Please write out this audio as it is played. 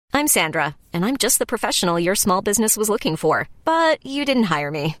I'm Sandra, and I'm just the professional your small business was looking for. But you didn't hire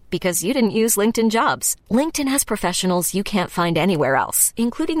me because you didn't use LinkedIn Jobs. LinkedIn has professionals you can't find anywhere else,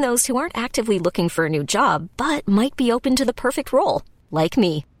 including those who aren't actively looking for a new job, but might be open to the perfect role, like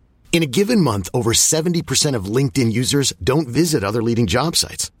me. In a given month, over 70% of LinkedIn users don't visit other leading job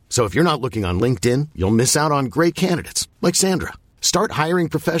sites. So if you're not looking on LinkedIn, you'll miss out on great candidates like Sandra. Start hiring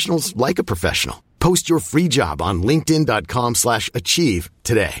professionals like a professional. Post your free job on linkedin.com/achieve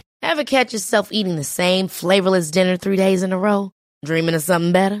today. Ever catch yourself eating the same flavorless dinner 3 days in a row? Dreaming of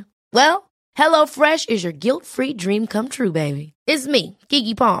something better? Well, HelloFresh is your guilt-free dream come true, baby. It's me,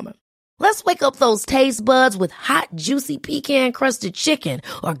 Keke Palmer. Let's wake up those taste buds with hot, juicy pecan-crusted chicken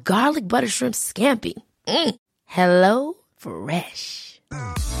or garlic butter shrimp scampi. Hello Fresh.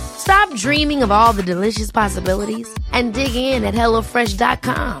 Stop dreaming of all the delicious possibilities and dig in at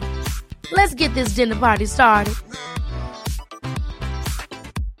HelloFresh.com. Let's get this dinner party started.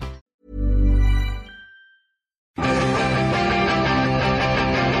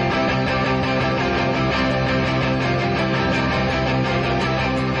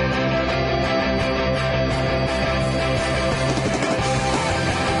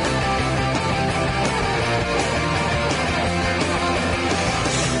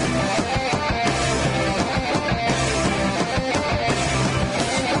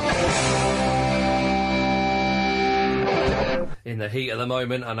 In the heat of the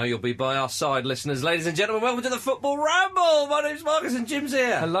moment, I know you'll be by our side, listeners. Ladies and gentlemen, welcome to the Football Ramble. My name's Marcus and Jim's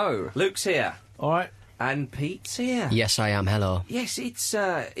here. Hello. Luke's here. All right. And Pete's here. Yes, I am. Hello. Yes,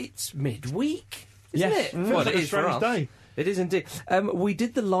 it's midweek, isn't Yes. it? Well, it is for us. Day. It is indeed. We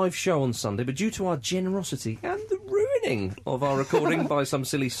did the live show on Sunday, but due to our generosity and the ruining of our recording by some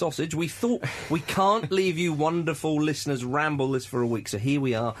silly sausage, we thought we can't leave you wonderful listeners ramble-less for a week. So here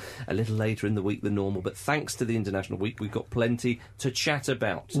we are, a little later in the week than normal. But thanks to the International Week, we've got plenty to chat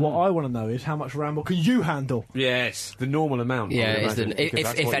about. What I want to know is how much ramble can you handle? Yes. The normal amount. Yeah, I would it's imagine, because if that's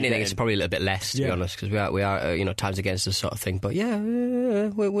what anything, you're it's getting. probably a little bit less, to be honest, because we are times against us sort of thing. But yeah,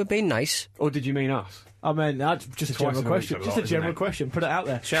 we're being nice. Or did you mean us? I mean, that's just a Twice general a week's question. a lot, Just a isn't general it? question. Put it out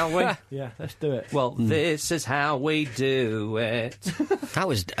there. Shall we? Yeah, let's do it. Well, this is how we do it. That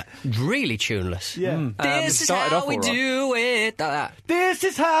was really tuneless. Yeah. This is started how off we all right. do it. That. This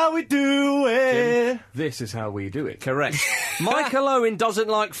is how we do it. This is how we do it. Correct. Michael Owen doesn't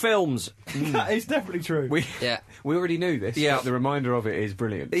like films. That is definitely true. We already knew this. Yeah. But the reminder of it is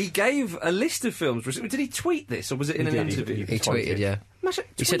brilliant. He gave a list of films. Did he tweet this, or was it in an did, he interview? He tweeted, yeah.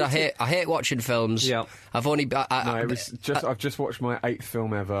 He said, I hate watching films. Yeah. I've only... No, it was just. I've just watched my 8th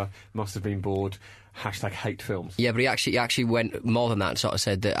film ever. Must have been bored. #hate films. Yeah, but he actually went more than that and sort of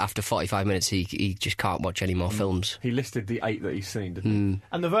said that after 45 minutes he just can't watch any more films. He listed the 8 that he's seen, didn't he?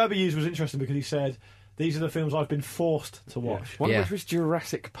 And the verb he used was interesting because he said, these are the films I've been forced to watch. One Yeah. of which was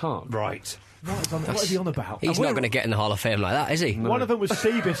Jurassic Park. Right. What is he on about? He's not going to get in the Hall of Fame like that, is he? One of them was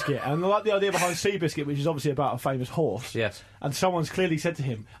Seabiscuit, and I like the idea behind Seabiscuit, which is obviously about a famous horse. Yes. And someone's clearly said to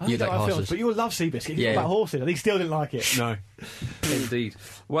him, I You don't like films, horses. but you'll love Seabiscuit. It's Yeah. about horses, and he still didn't like it. No. Indeed.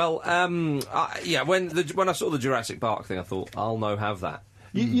 Well, when I saw the Jurassic Park thing, I thought, I'll have that.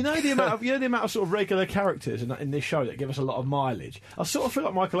 You know the amount of sort of regular characters in this show that give us a lot of mileage. I sort of feel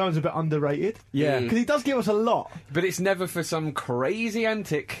like Michael Owen's a bit underrated. Yeah. Because he does give us a lot. But it's never for some crazy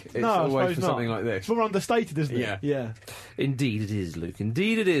antic. It's No, I always suppose for not. something like this. It's more understated, isn't it? Yeah. Yeah. Indeed it is, Luke.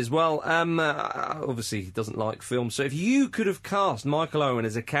 Indeed it is. Well, obviously he doesn't like films, so if you could have cast Michael Owen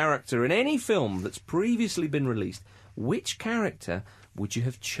as a character in any film that's previously been released, which character would you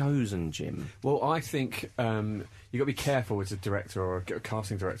have chosen, Jim? Well, I think you've got to be careful as a director or a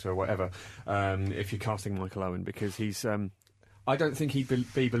casting director or whatever if you're casting Michael Owen, because he's... I don't think he'd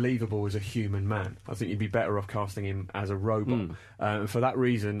be believable as a human man. I think you'd be better off casting him as a robot. And for that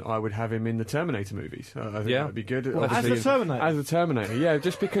reason, I would have him in the Terminator movies. I think that would be good. Well, as Obviously, the Terminator? As the Terminator, yeah,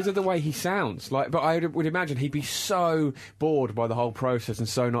 just because of the way he sounds. But I would imagine he'd be so bored by the whole process and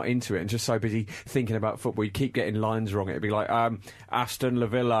so not into it and just so busy thinking about football. He'd keep getting lines wrong. It'd be like, Aston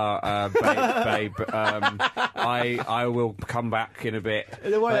Villa, babe, I will come back in a bit.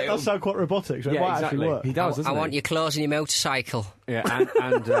 In a way, Like, that does sound quite robotic, so it yeah, might exactly. actually work. He does, doesn't I he? want your clothes and your motorcycle. Yeah,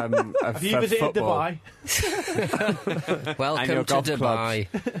 and Have you visited Dubai? Welcome your to golf Dubai.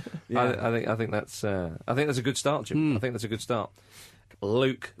 I think that's a good start, Jim. I think that's a good start.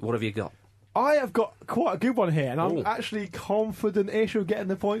 Luke, what have you got? I have got quite a good one here, and I'm Ooh. actually confident-ish of getting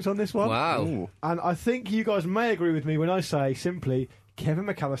the points on this one. Wow. Ooh. And I think you guys may agree with me when I say simply Kevin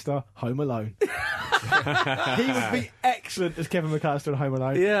McAllister, Home Alone. He would be excellent as Kevin McAllister in Home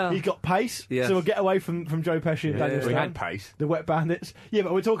Alone. Yeah. He's got pace, Yes. so we'll get away from Joe Pesci and Daniel we Stern. had pace. The Wet Bandits. Yeah,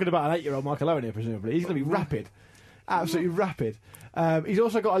 but we're talking about an 8-year-old Michael Owen here, presumably. He's going to be rapid. absolutely rapid. He's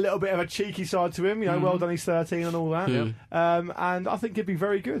also got a little bit of a cheeky side to him, well done, he's 13 and all that. And I think he'd be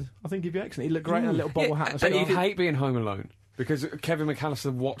very good. I think he'd be excellent. He'd look great in a little bobble hat. And you'd hate being home alone, because Kevin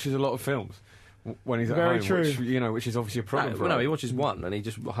McAllister watches a lot of films when he's at Very home, true. which is obviously a problem for No, him. he watches one and he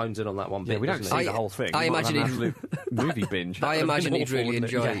just hones in on that one bit. Yeah, we don't doesn't see he? the whole thing. I He might imagine have an he'd- absolute movie binge. I imagine he'd awful, really wouldn't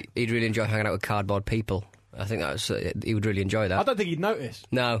it? enjoy. Yeah. He'd really enjoy hanging out with cardboard people. I think he would really enjoy I that. don't think he'd notice.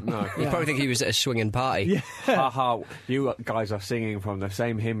 No, he'd probably think he was at a swinging party. Haha, you guys are singing from the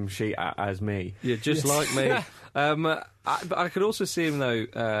same hymn sheet as me. Yeah, just like me. But I could also see him though.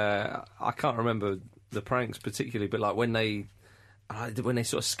 I can't remember the pranks particularly, but like when they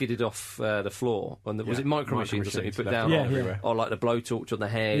sort of skidded off the floor, was it micro machines or something you put left down, Yeah, on, yeah. or like the blowtorch on the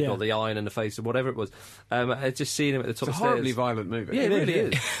head, Yeah. or the iron in the face, or whatever it was. Just seeing him at the top It's a of the horribly stairs. violent movie. Yeah, it really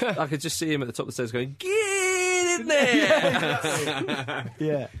is, is. I could just see him at the top of the stairs going, "Get in there!"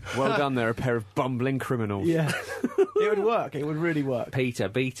 Yeah. Well done there, a pair of bumbling criminals. Yeah. It would work. It would really work. Peter,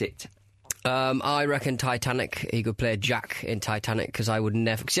 beat it. I reckon Titanic. He could play Jack in Titanic, because I would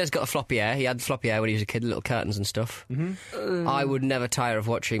never. Because he has got a floppy hair. He had floppy hair when he was a kid, little curtains and stuff. I would never tire of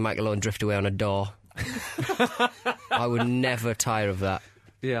watching Michael Owen drift away on a door. I would never tire of that.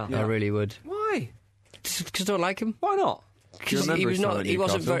 Yeah. I really would. Why? Because I don't like him. Why not? Do you Because remember he was his time not. at He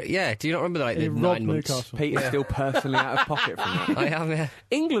wasn't Newcastle? very. Yeah. Do you not remember He the robbed 9 months? Newcastle. Peter's still personally out of pocket from that. I am. Yeah.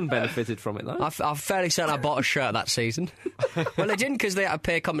 England benefited from it though. I'm fairly certain I bought a shirt that season. Well, they didn't, because they had to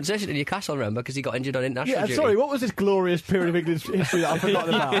pay compensation to Newcastle, remember, because he got injured on international Yeah, duty. sorry, what was this glorious period of England's history that I've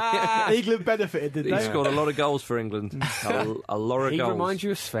forgotten about? England benefited, did He they? scored a lot of goals for England. A lot of He goals. reminds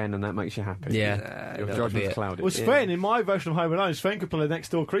you of Sven, and that makes you happy. Yeah. Your That would be judgment's it. clouded. Well, Sven, in my version of Home Alone, Sven could play a next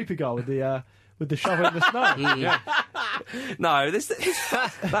door creepy guy with the shovel in the snow. No,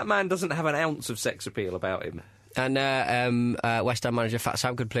 that man doesn't have an ounce of sex appeal about him. And West Ham manager Fat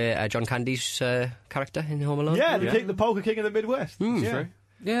Sam could play John Candy's character in Home Alone. Yeah, the polka king of the Midwest. Yeah. True.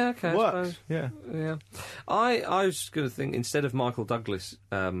 Yeah, okay. I Works. suppose. Yeah. Yeah. I was going to think, instead of Michael Douglas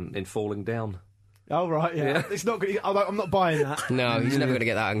in Falling Down. Oh, right, yeah. It's not good. I'm not buying that. No, he's never going to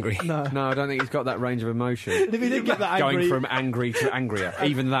get that angry. No. No, I don't think he's got that range of emotion. And if he did get that angry, Going from angry to angrier,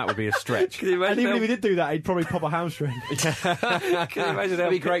 even that would be a stretch. Can you and imagine even how, if he did do that, he'd probably pop a hamstring. can you imagine how It'd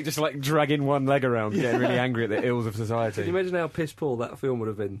be great just like dragging one leg around, getting really angry at the ills of Can you society. imagine how piss poor that film would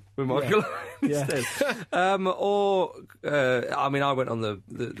have been with Michael Yeah. instead? I mean, I went on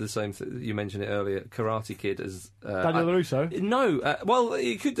the same thing. You mentioned it earlier, Karate Kid as Daniel LaRusso. No, well,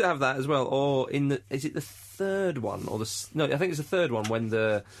 you could have that as well. Or is it the third one or no? I think it's the third one when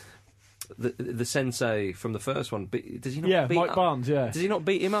the sensei from the first one. Does he not? Yeah, beat Mike up, Barnes, yeah. Does he not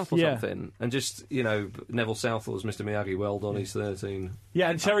beat him up or Yeah. something? And just Neville Southall's Mr Miyagi. Well done, he's 13. Yeah,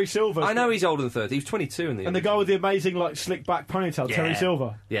 and Terry Silver. I know he's older than 30. He was 22 in the. And the guy with the amazing, slick back ponytail, Yeah. Terry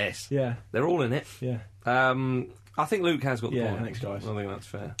Silver. Yes, Yeah, they're all in it. yeah. I think Luke has got the Yeah, point. thanks, guys. I think that's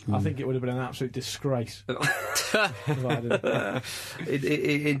fair. I think it would have been an absolute disgrace. If I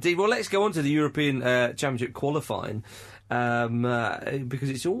didn't. Indeed. Well, let's go on to the European Championship qualifying. Because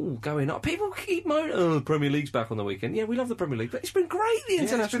it's all going up. People keep moaning, the Premier League's back on the weekend. Yeah, we love the Premier League, but it's been great, the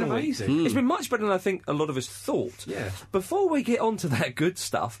international it's been league. amazing. It's been much better than I think a lot of us thought. Yeah. Before we get on to that good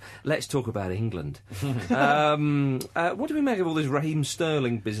stuff, let's talk about England. What do we make of all this Raheem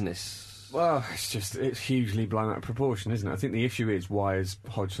Sterling business? Well, it's hugely blown out of proportion, isn't it? I think the issue is, why has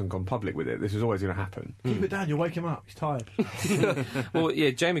Hodgson gone public with it? This was always going to happen. Keep it down, you'll wake him up. He's tired. Well,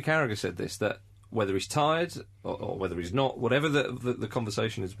 yeah, Jamie Carragher said this, that whether he's tired or whether he's not, whatever the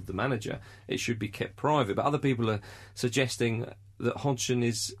conversation is with the manager, it should be kept private. But other people are suggesting that Hodgson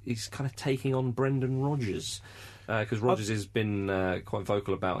is kind of taking on Brendan Rodgers, because Rodgers has been quite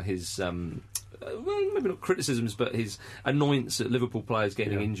vocal about his well, maybe not criticisms, but his annoyance at Liverpool players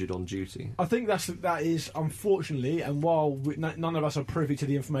getting injured on duty. I think that is unfortunately, and while none of us are privy to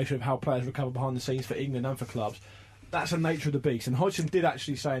the information of how players recover behind the scenes for England and for clubs, that's the nature of the beast. And Hodgson did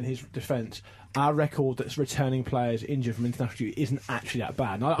actually say in his defence, our record that's returning players injured from international duty isn't actually that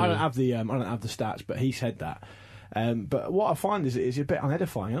bad. And I don't have the stats, but he said that. But what I find is a bit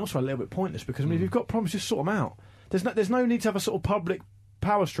unedifying and also a little bit pointless, because I mean, if you've got problems, just sort them out. There's no need to have a sort of public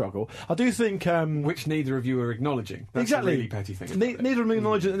power struggle. I do think Which neither of you are acknowledging. That's exactly a really petty thing. about it. Neither of them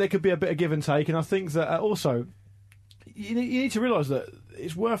acknowledge that there could be a bit of give and take, and I think that also you need to realise that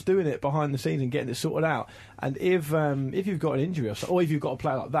it's worth doing it behind the scenes and getting it sorted out. And if you've got an injury or if you've got a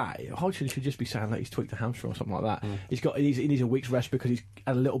player like that, Hodgson should just be saying that he's tweaked a hamstring or something like that. He needs a week's rest because he's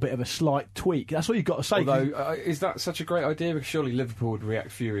had a little bit of a slight tweak. That's all you've got to say. Although, is that such a great idea? Because surely Liverpool would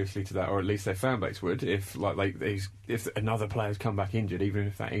react furiously to that, or at least their fan base would, if if another player's come back injured, even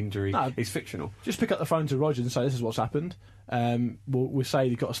if that injury is fictional. Just pick up the phone to Rodgers and say, this is what's happened. we'll say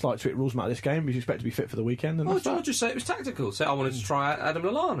he got a slight tweak rules out of this game. He's expected to be fit for the weekend. And I'll just say it was tactical. Say I wanted to try Adam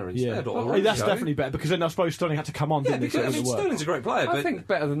Lallana instead. Yeah, that's definitely better because then I suppose Sterling had to come on. Yeah, didn't he? because Sterling's a great player. I think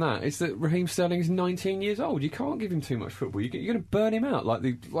better than that is that Raheem Sterling is 19 years old. You can't give him too much football. You're going to burn him out like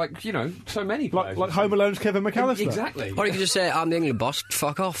so many players. Like Home Alone's Kevin McAllister. Exactly. Or you could just say, I'm the England boss,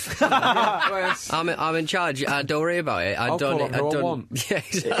 fuck off. I'm in charge, don't worry about it. I'll call up who I want. Yeah,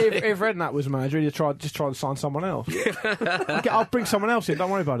 exactly. If Redknapp was manager, he'd just try to sign someone else. I'll bring someone else in.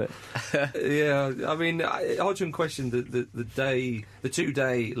 Don't worry about it. Yeah, I mean, Hodgson questioned the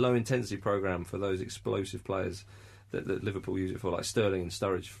 2-day low intensity programme for those explosive players that Liverpool use it for, like Sterling and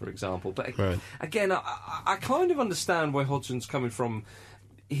Sturridge, for example. But again, I kind of understand where Hodgson's coming from.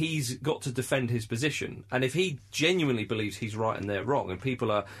 He's got to defend his position, and if he genuinely believes he's right and they're wrong, and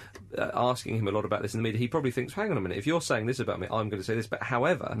people are asking him a lot about this in the media, he probably thinks, hang on a minute, if you're saying this about me, I'm going to say this. But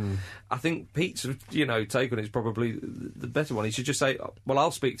however, I think Pete's take on it is probably the better one. He should just say, well,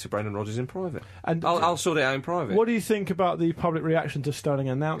 I'll speak to Brendan Rodgers in private, and I'll sort it out in private. What do you think about the public reaction to Sterling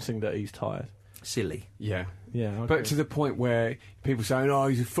announcing that he's tired? Silly. Yeah, but to the point where people saying, "Oh,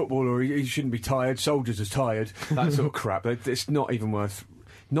 he's a footballer, he shouldn't be tired. Soldiers are tired." That sort of crap. It's not even worth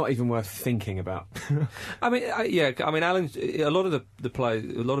thinking about. I mean, Alan. A lot of the players,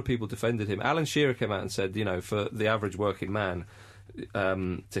 a lot of people defended him. Alan Shearer came out and said, for the average working man,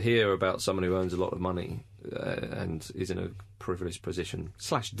 to hear about someone who earns a lot of money and is in a privileged position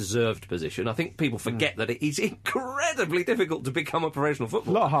 / deserved position, I think people forget that it is incredibly difficult to become a professional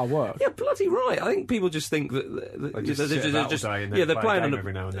footballer. A lot of hard work. Yeah, bloody right. I think people just think that they're playing on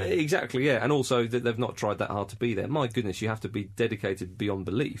every now and then. Exactly, yeah, and also that they've not tried that hard to be there. My goodness, you have to be dedicated beyond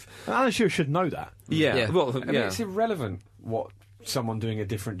belief. And Alan Shearer should know that. Yeah. Well, I mean, it's irrelevant what someone doing a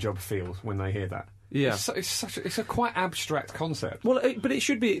different job feels when they hear that. Yeah, it's a quite abstract concept. Well, but it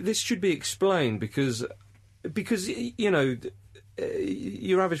should be. This should be explained because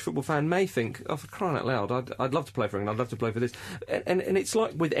your average football fan may think, "Oh, for crying out loud, I'd love to play for England. I'd love to play for this." And it's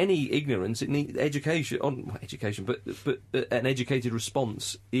like with any ignorance, it needs education. But an educated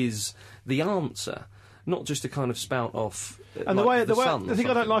response is the answer. Not just to kind of spout off. And the thing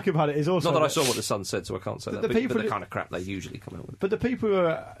I don't like about it is also not that I saw what the Sun said, so I can't say that. But the kind of crap they usually come out with. But the people who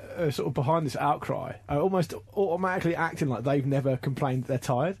are sort of behind this outcry are almost automatically acting like they've never complained that they're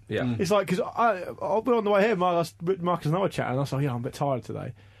tired. Yeah, it's like because I'll be on the way here. Marcus and I were chatting, and I was like, "Yeah, I'm a bit tired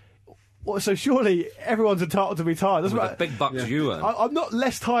today." Well, so surely everyone's entitled to be tired. That's the big bucks you earn. I'm not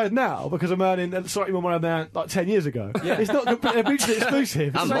less tired now because I'm earning slightly more money than I earned like 10 years ago. Yeah. It's not mutually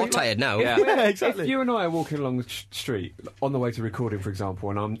exclusive. I'm more tired now. Yeah, exactly. If you and I are walking along the street on the way to recording, for example,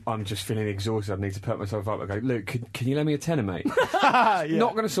 and I'm just feeling exhausted, I need to perk myself up. I go, "Luke, can you lend me a tenner, mate?"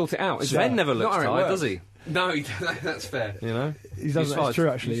 Not going to sort it out. Sven never looks tired, does he? No, that's fair. He doesn't. That's true,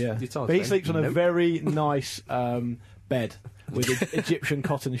 actually. Yeah, but he sleeps on a very nice bed with Egyptian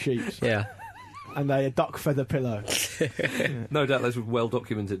cotton sheets. Yeah. And a duck feather pillow. No doubt those were well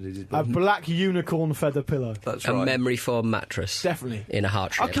documented. A black unicorn feather pillow. That's right. A memory foam mattress. Definitely. In a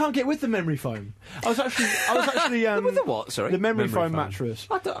heart shape. I can't get with the memory foam. I was actually with the what? Sorry, the memory foam mattress.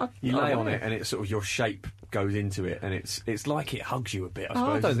 You lay on it, and it's sort of your shape goes into it, and it's like it hugs you a bit. I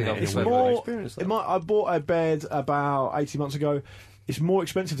suppose. I don't think it's more. I bought a bed about 18 months ago. It's more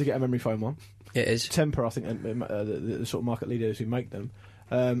expensive to get a memory foam one. It is. Tempur, I think, the sort of market leaders who make them.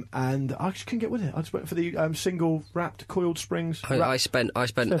 And I just couldn't get with it. I just went for the single wrapped coiled springs. I spent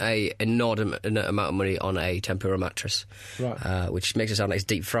an inordinate amount of money on a tempura mattress, right? Which makes it sound like it's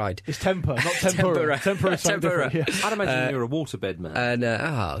deep fried. It's tempura, not tempura. Tempura is something different. Yeah. I'd imagine you're a waterbed man. And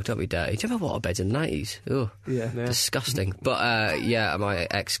don't be dirty. Do you have waterbeds in the 90s? Oh, yeah, disgusting. But my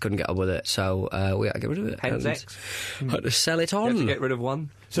ex couldn't get on with it, so we had to get rid of it. Hence ex. Had to sell it on. You had to get rid of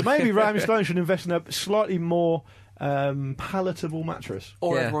one. So maybe Raheem Sterling should invest in a slightly more palatable mattress.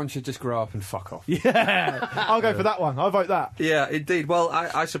 Or everyone should just grow up and fuck off. Yeah, I'll go for that one. I'll vote that. Yeah, indeed. Well,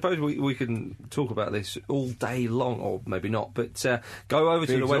 I suppose we can talk about this all day long, or maybe not, but go over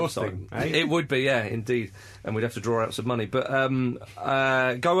to the website. Eh? It would be, yeah, indeed. And we'd have to draw out some money. But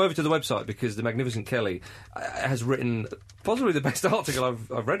go over to the website because the Magnificent Kelly has written possibly the best article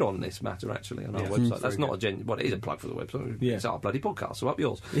I've read on this matter, actually, on our website. That's not it is a plug for the website. Yeah. It's our bloody podcast, so up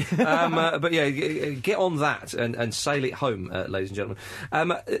yours. But yeah, get on that and sail it home, ladies and gentlemen.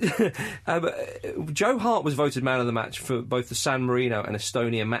 Joe Hart was voted man of the match for both the San Marino and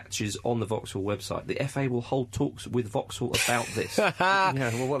Estonia matches on the Vauxhall website. The FA will hold talks with Vauxhall about this.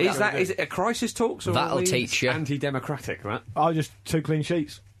 Is it a crisis talks? Or That'll teach you. Anti-democratic, that. I'll just 2 clean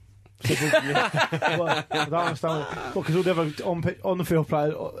sheets. Well, I don't understand. Because all the other on the field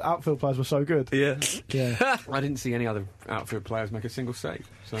players, outfield players were so good. Yeah. Yeah. I didn't see any other outfield players make a single save.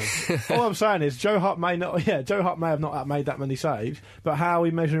 So All I'm saying is Joe Hart may have not made that many saves, but how are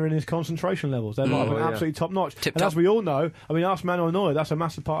we measuring his concentration levels? They might have been absolutely top notch. And Tip-top. as we all know, I mean, ask Manuel Neuer, that's a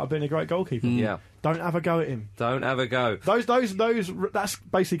massive part of being a great goalkeeper. Yeah. Don't have a go at him. Don't have a go. Those. That's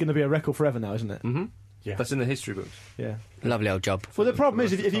basically going to be a record forever now, isn't it? Mm-hmm. yeah, That's in the history books. Yeah. Lovely old job. Well, the problem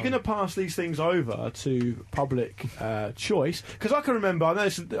is, rest if of the you're going to pass these things over to public choice, because I can remember, I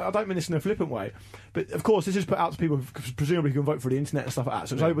don't mean this in a flippant way, but of course this is put out to people who presumably can vote for the internet and stuff like that,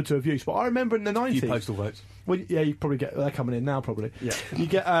 so it's open to abuse. But I remember in the 90s... few postal votes. Well, yeah, you probably get... They're coming in now, probably. Yeah. You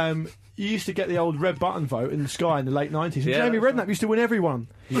get... you used to get the old red button vote in the Sky in the late 90s, and Yeah, Jamie that's Redknapp used to win everyone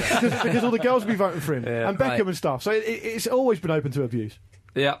because all the girls would be voting for him, Yeah. and Beckham Right. and stuff. So it's always been open to abuse.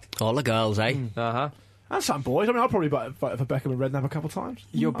 Yeah. All the girls, eh? Uh-huh. And some boys. I mean, I'll probably vote for Beckham and Redknapp a couple of times.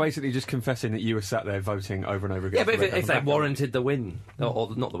 You're basically just confessing that you were sat there voting over and over again. Yeah, but for if they Beckham. warranted the win,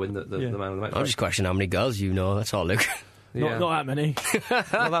 or not the win, the man of the match. I'm just questioning how many girls you know. That's all, Luke. Yeah. Not that many.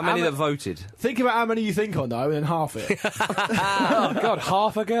 Not that many that voted. Think about how many you think I know, and then half it. Oh God,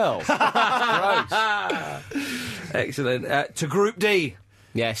 half a girl. Gross. Excellent. To Group D.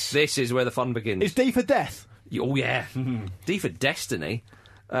 Yes. This is where the fun begins. It's D for death. Oh, yeah. D for Destiny.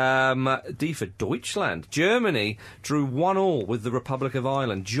 D for Deutschland. Germany drew 1-1 with the Republic of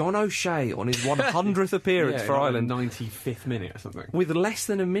Ireland. John O'Shea on his 100th appearance Yeah, for in Ireland. the 95th minute or something. With less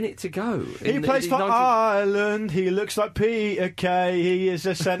than a minute to go. He plays for Ireland. He looks like Peter Kay. He is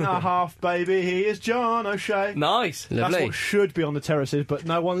a centre half, baby. He is John O'Shea. Nice. That's Lovely. what should be on the terraces, but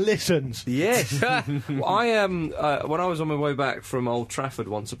no one listens. Yes. Well, I when I was on my way back from Old Trafford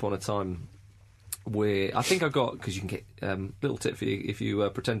once upon a time, where I think I got, because you can get little tip for you if you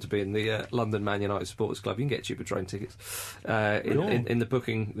pretend to be in the London Man United Supporters Club, you can get cheaper train tickets in the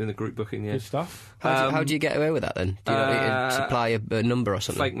booking, in the group booking. Yeah. Good stuff. How do you get away with that then? Do you not need to supply a number or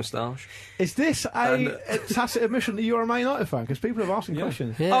something? Fake moustache. Is this a tacit admission that you're a Man United fan? Because people have asking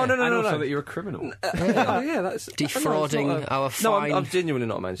questions. Yeah. Oh, no, and also no. that you're a criminal. Oh, yeah, that's Defrauding no, it's not our No, fine I'm genuinely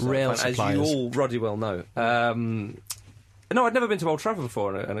not a Man United rail fan, as suppliers. you all ruddy well know. No, I'd never been to Old Trafford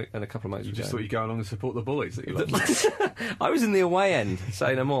before, and a couple of mates. You were just going. thought you'd go along and support the bullies that you love. I was in the away end,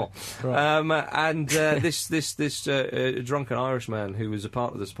 say no more. Right. This drunken Irishman who was a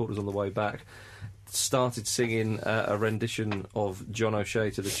part of the supporters on the way back started singing a rendition of John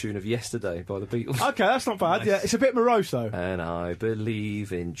O'Shea to the tune of Yesterday by the Beatles. Okay, that's not bad. Yeah, it's a bit morose though. And I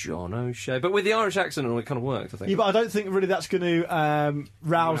believe in John O'Shea. But with the Irish accent, it kind of worked, I think. Yeah, but I don't think really that's going to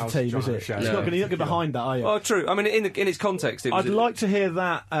rouse the Rouse team, John is it? O'Shea. It's No. not going to get behind that, are you? Oh, true. I mean, in its context, it was... I'd like to hear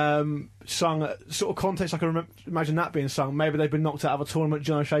that sung, sort of context. I can imagine that being sung. Maybe they've been knocked out of a tournament.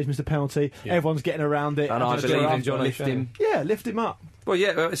 John O'Shea's missed a penalty. Yeah. Everyone's getting around it. And I just believe go in after John it. O'Shea. Yeah, lift him up. Well,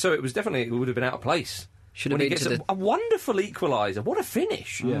 yeah, so it was definitely... It would have been out of place. Should have When he been gets to the... a wonderful equaliser. What a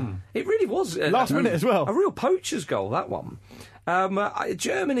finish. Yeah. It really was. Last minute as well. A real poacher's goal, that one.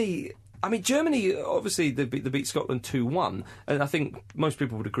 Germany... I mean, Germany, obviously, they beat Scotland 2-1, and I think most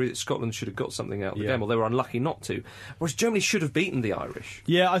people would agree that Scotland should have got something out of the game, or they were unlucky not to. Whereas Germany should have beaten the Irish.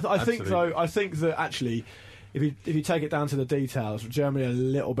 Yeah, I think Absolutely. though. I think that actually, if you take it down to the details, Germany are a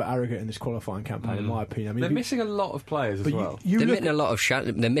little bit arrogant in this qualifying campaign, in my opinion. I mean, They're if you- missing a lot of players as but well. you They're look missing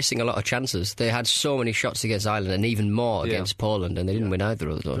a lot of chances. They had so many shots against Ireland and even more Yeah. against Poland, and they didn't win either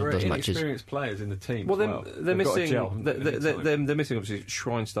of There are those matches. inexperienced players in the team. Well, as well. they're They've got to missing. gel, haven't they, in They're missing obviously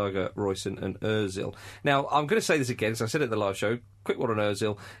Schweinsteiger, Royce, and Ozil. Now, I'm going to say this again because I said it at the live show. Quick one on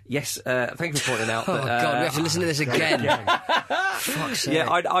Ozil. Yes, thank you for pointing out. Oh, that, God, we have to listen to this again. Fuck's sake. Yeah,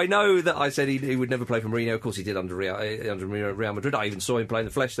 I know that I said he would never play for Mourinho. Of course, he did under Real Madrid. I even saw him play in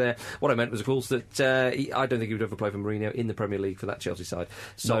the flesh there. What I meant was, of course, that I don't think he would ever play for Mourinho in the Premier League for that Chelsea side.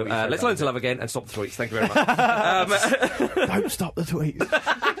 So let's learn to love again and stop the tweets. Thank you very much. don't stop the tweets.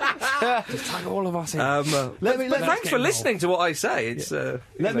 Just tag all of us in. Let me Thanks for listening to what I say. It's Let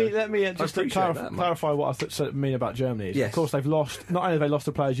me just appreciate that, mate. clarify what I mean about Germany. Yes. Of course, they've lost. Not only have they lost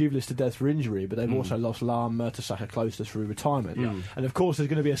the players you've listed dead for injury, but they've also lost Lahm, Mertesacker, Klose through retirement. And of course, there's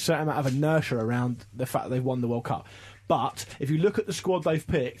going to be a certain amount of inertia around the fact that they've won the World Cup. But if you look at the squad they've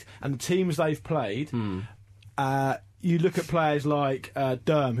picked and the teams they've played, you look at players like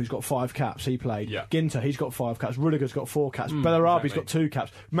Derm, who's got 5 caps, he played. Yeah. Ginter, he's got 5 caps. Rudiger's got 4 caps. Bellarabi's exactly. got 2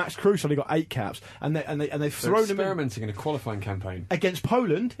 caps. Max Kruse only got 8 caps. And they've They're thrown him in experimenting in a qualifying campaign. against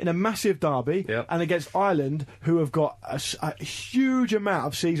Poland in a massive derby, Yep. and against Ireland, who have got a huge amount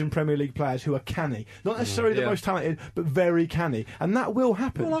of seasoned Premier League players who are canny. Not necessarily the Yeah. most talented, but very canny. And that will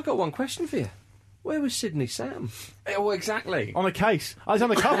happen. Well, I've got one question for you. Where was Sydney Sam? Oh, exactly. On a case. Oh, he's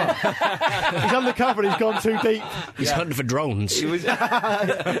undercover. He's undercover and he's gone too deep. He's hunting for drones. He was.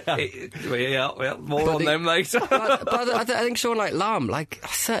 More on them later. I think someone like Lam, like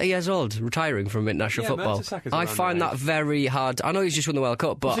 30 years old, retiring from international football. Mertesacker I around find that that very hard. I know he's just won the World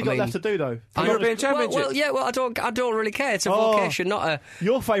Cup, but What's he got left to do, though? European Championship. Well, I don't really care. It's a vocation, not a.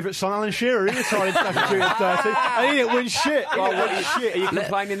 Your favourite son, Alan Shearer, he retired in international at 30, and he didn't win shit. He didn't win shit. Are you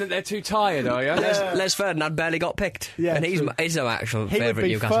complaining that they're too tired, are you? Les Ferdinand barely got picked, Yeah, and he's true. an actual He would favourite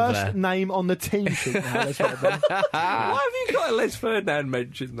be Newcastle first player. name on the team sheet now. Les Ferdinand. Why have you got a Les Ferdinand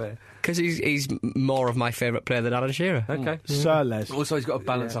mentioned there? Because he's more of my favourite player than Alan Shearer. Okay. Sir Les. Also, he's got to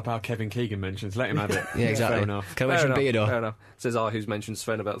balance up our Kevin Keegan mentions. Let him have it. Yeah, exactly. Fair enough. Can I mention Fair Beardo? enough. Says I, who's mentioned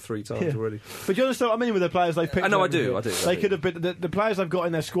Sven about 3 times Yeah. already. But do you understand what I mean with the players they've picked? I know, I over do, here? I do. They could have been the players they've got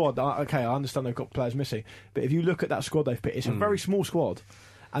in their squad. Okay, I understand they've got players missing, but if you look at that squad they've picked, it's a very small squad,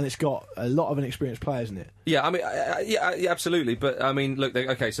 and it's got a lot of inexperienced players in it. Yeah, I mean, yeah, absolutely. But I mean, look, they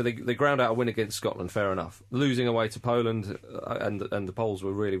ground out a win against Scotland. Fair enough. Losing away to Poland, and the Poles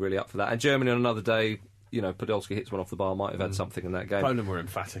were really, really up for that. And Germany on another day, you know, Podolski hits one off the bar, might have had something in that game. Poland were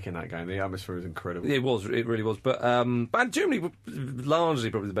emphatic in that game. The atmosphere was incredible. It really was. But Germany were largely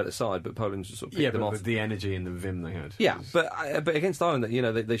probably the better side, but Poland just sort of picked them off. But the energy and the vim they had. Yeah, but against Ireland, you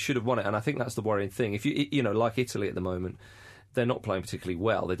know, they should have won it, and I think that's the worrying thing. If you know, like Italy at the moment, they're not playing particularly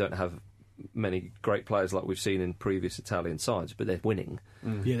well. They don't have many great players like we've seen in previous Italian sides, but they're winning.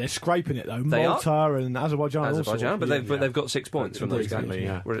 Yeah, they're scraping it though. They Malta and Azerbaijan, but they've got 6 points from those Exactly,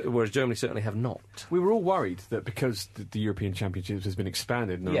 games, yeah. whereas Germany certainly have not. We were all worried that because the European Championships has been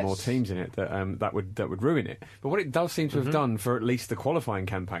expanded and there are more Yes. teams in it, that would ruin it. But what it does seem to have done for at least the qualifying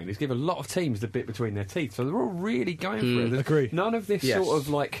campaign is give a lot of teams the bit between their teeth. So they're all really going for it. There's Agree. None of this Yes. sort of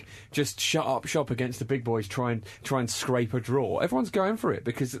like just shut up shop against the big boys, try and scrape a draw. Everyone's going for it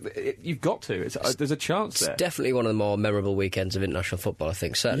because you've got to. There's a chance It's there. definitely one of the more memorable weekends of international football, I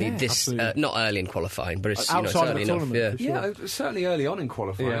think. Certainly Yeah, this, absolutely. not early in qualifying, but it's, Outside it's of early the enough. tournament, Yeah. for sure. Yeah, certainly early on in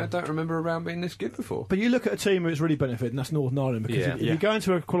qualifying. Yeah. I don't remember a round being this good before. But you look at a team who's really benefited, and that's Northern Ireland, because Yeah. if you go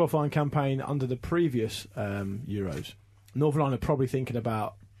into a qualifying campaign under the previous Euros, Northern Ireland are probably thinking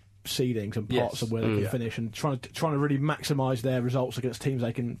about seedings and pots Yes. of where they can finish, and trying to really maximise their results against teams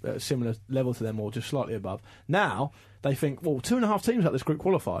they can similar level to them or just slightly above. Now they think, well, 2.5 teams out this group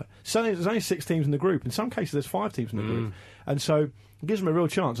qualify. Certainly, there's only 6 teams in the group. In some cases, there's 5 teams in the group, and so it gives them a real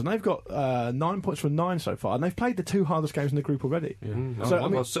chance. And they've got 9 points from 9 so far, and they've played the 2 hardest games in the group already. So I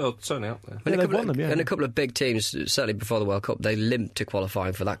mean, certainly out there. yeah, And, they've won them, yeah. and a couple of big teams, certainly before the World Cup, they limped to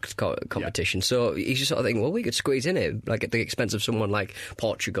qualifying for that competition. So you just sort of think, well, we could squeeze in it, like at the expense of someone like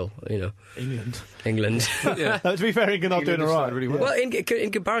Portugal, you know, England. To be fair, England are doing all right. really Well,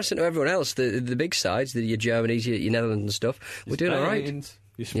 in comparison to everyone else, the big sides, your Germanys, your Netherlands and stuff, we're doing all right. You're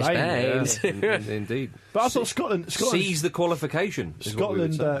Your Spain. Indeed. But I thought Scotland Seize the qualification. is what we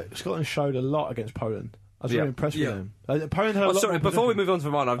would say. Scotland showed a lot against Poland. I was Yeah. really impressed with Yeah. them. Poland had a Oh, lot sorry, more before we possession. move on to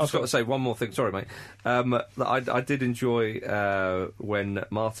mine, I've just got sorry. to say one more thing. Sorry, mate. I did enjoy when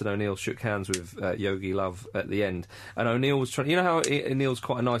Martin O'Neill shook hands with Yogi Love at the end. And O'Neill was trying... You know how O'Neill's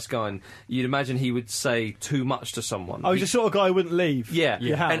quite a nice guy, and you'd imagine he would say too much to someone. Oh, he's the sort of guy who wouldn't leave Yeah,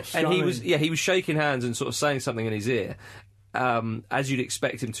 your house. and do you he know what I was mean? he was shaking hands and sort of saying something in his ear, as you'd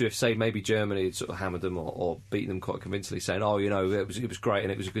expect him to if, say, maybe Germany had sort of hammered them or beaten them quite convincingly, saying, "Oh, you know, it was great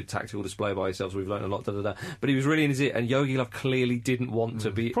and it was a good tactical display by yourselves. We've learned a lot." Da da da. But he was really in his ear, and Yogi Love clearly didn't want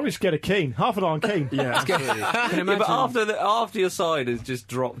to be. Probably scared of Keane. Half an eye on Keane. Yeah, absolutely. Yeah, but after your side has just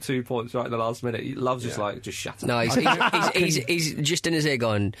dropped 2 points right in the last minute, Love's just like, just shut up. No, he's just in his ear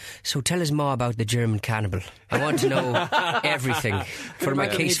going, so tell us more about the German cannibal. I want to know everything for my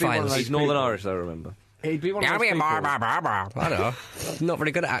imagine case he'd be one of files. those He's Northern people. Irish, though. Remember. He'd be one of those people. I don't know. Not very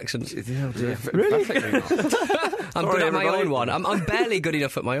good at accents. Really? I'm Sorry, good at my everybody. own one. I'm barely good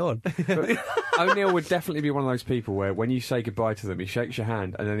enough at my own. O'Neill would definitely be one of those people where when you say goodbye to them, he shakes your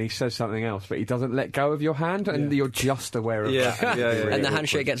hand and then he says something else, but he doesn't let go of your hand, and you're just aware of Yeah, that. yeah, yeah. And the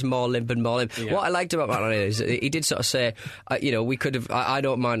handshake gets more limp and more limp. Yeah. What I liked about Matt O'Neill is he did sort of say, you know, we could have. I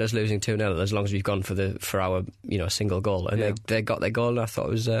don't mind us losing 2-0 as long as we've gone for our single goal, and they got their goal. And I thought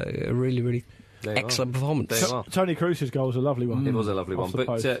it was a really, really There you excellent are. performance. There you are. Tony Kroos's goal was a lovely one. It was a lovely one. Off the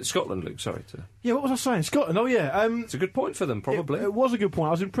But post. Scotland, Luke, sorry. Yeah, what was I saying? Scotland, oh yeah. It's a good point for them, probably. It was a good point.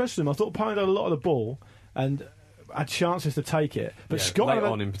 I was impressed with them. I thought Poland had a lot of the ball, and had chances to take it, but Yeah, Scotland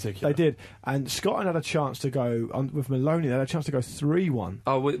late on in particular. they did, and Scotland had a chance to go with Maloney. They had a chance to go 3-1.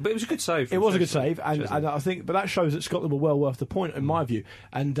 Oh, but it was a good save. It was a good save, and Chesney. I think, but that shows that Scotland were well worth the point in my view.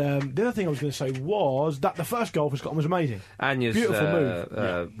 And the other thing I was going to say was that the first goal for Scotland was amazing. Anya's Beautiful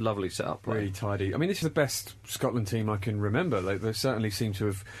move. lovely set-up play. Really tidy. I mean, this is the best Scotland team I can remember. They certainly seem to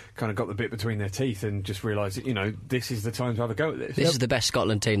have kind of got the bit between their teeth and just realised that, this is the time to have a go at this. This is the best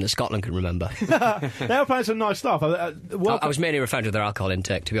Scotland team that Scotland can remember. They were playing some nice stuff. I was mainly referring to their alcohol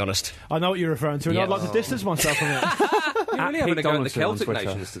intake, to be honest. I know what you're referring to, and Yeah. I'd like to distance myself from it. You're really At having Pete a go at the Donaldson on Celtic Twitter.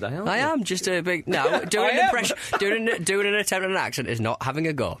 nations today, aren't I you? am just a big... No, doing an impression, doing an attempt at an accent is not having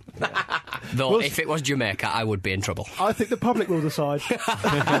a go. Though, if it was Jamaica, I would be in trouble. I think the public will decide.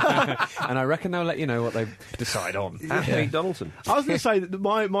 And I reckon they'll let you know what they decide on. At Pete Donaldson. I was going to say that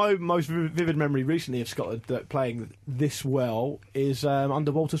my most vivid memory recently of Scotland playing this well is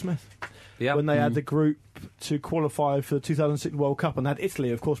under Walter Smith. Yeah. When they had the group to qualify for the 2006 World Cup, and they had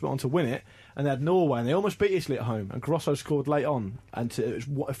Italy, of course, went on to win it, and they had Norway, and they almost beat Italy at home, and Grosso scored late on, and it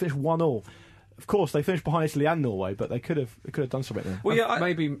finished 1-1. Of course, they finished behind Italy and Norway, but they could have done something there. Well, yeah,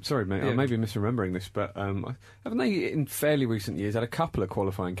 Sorry, mate, I may be misremembering this, but haven't they, in fairly recent years, had a couple of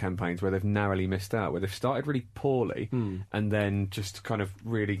qualifying campaigns where they've narrowly missed out, where they've started really poorly and then just kind of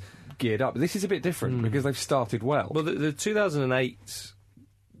really geared up? This is a bit different because they've started well. Well, the 2008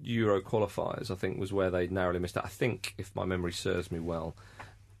 Euro qualifiers, I think, was where they narrowly missed out. I think, if my memory serves me well,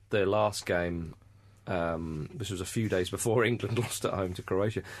 their last game, this was a few days before England lost at home to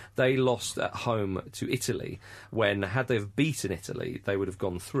Croatia, they lost at home to Italy, when, had they have beaten Italy, they would have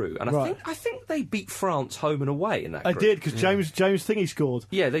gone through. And Right. I think they beat France home and away in that I group. did, because James Thingy scored.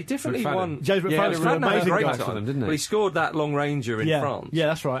 Yeah, they definitely McFadden. won. James McFadden was an McFadden had a amazing great goal. time, for them, didn't he? But he scored that long ranger in France. Yeah,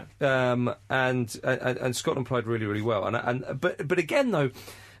 that's right. And Scotland played really, really well. But again, though,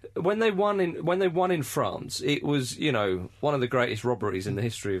 when they won in France, it was, one of the greatest robberies in the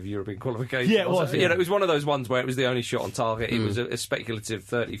history of European qualification. Yeah, it was, yeah. It was one of those ones where it was the only shot on target. It was a speculative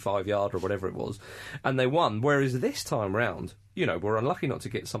 35-yard or whatever it was, and they won. Whereas this time round, we're unlucky not to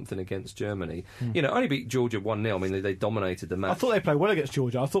get something against Germany. Only beat Georgia 1-0. I mean, they dominated the match. I thought they played well against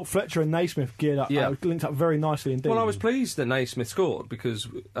Georgia. I thought Fletcher and Naismith geared up, linked up very nicely indeed. Well, I was pleased that Naismith scored because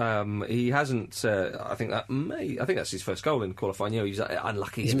he hasn't. I think that's his first goal in qualifying. He's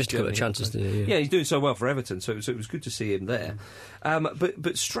unlucky. He's missed a couple of Germany. chances. Yeah, he's doing so well for Everton, so it was good to see him there.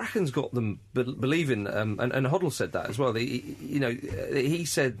 But Strachan's got them believing, and Hoddle said that as well. He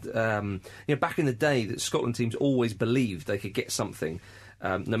said back in the day that Scotland teams always believed they could get something.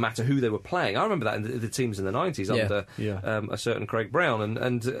 No matter who they were playing. I remember that in the teams in the 90s under a certain Craig Brown,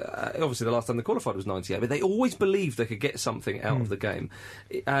 and obviously the last time they qualified was 98, but they always believed they could get something out of the game.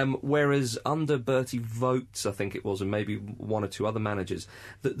 Whereas under Bertie Vogts, I think it was, and maybe one or two other managers,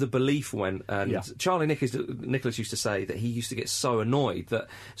 the belief went, and Charlie Nicholas used to say that he used to get so annoyed that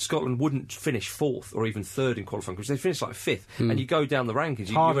Scotland wouldn't finish fourth or even third in qualifying, because they finished like fifth, and you go down the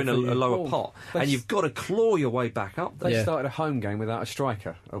rankings, you're in a lower pot, and you've got to claw your way back up there. They started a home game without a striker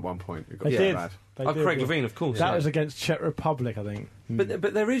at one point. It got They so did. bad. Craig Levine, of course. That was against Czech Republic, I think.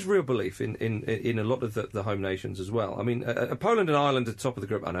 But there is real belief in a lot of the home nations as well. I mean, Poland and Ireland are top of the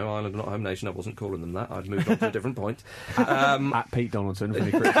group. I know Ireland are not a home nation. I wasn't calling them that. I'd moved on to a different point. At Pete Donaldson. When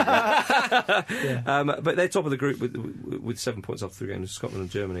he but they're top of the group with 7 points off 3 games. Scotland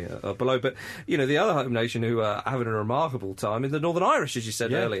and Germany are below. But the other home nation who are having a remarkable time is the Northern Irish, as you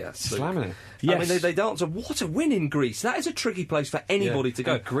said earlier. Slamming it. Yes. I mean, they dance. What a win in Greece! That is a tricky place for anybody to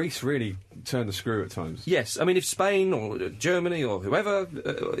go. Greece really turned the screw at times. Yes, I mean, if Spain or Germany or whoever,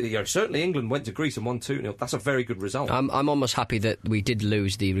 certainly England went to Greece and won 2-0, that's a very good result. I'm almost happy that we did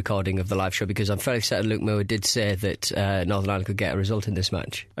lose the recording of the live show, because I'm fairly certain Luke Moore did say that Northern Ireland could get a result in this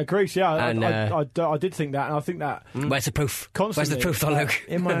match. Greece, yeah. And, I did think that, and I think that... Where's the proof? Where's Constantly, the proof, though, Luke?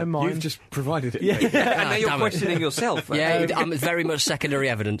 In my own mind... You've just provided it. and now you're damn it. questioning yourself. Yeah, I'm very much secondary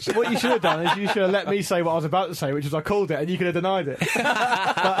evidence. What you should have done is you should have let me say what I was about to say, which is I called it, and you could have denied it.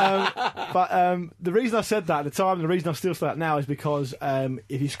 but the reason I said that at the time, and the reason I still say that now, is because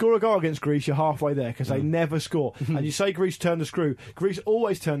if you score a goal against Greece, you're halfway there, because they never score. And you say Greece turned the screw. Greece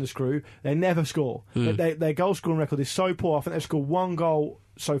always turn the screw. They never score. Their goal scoring record is so poor. I think they've scored 1 goal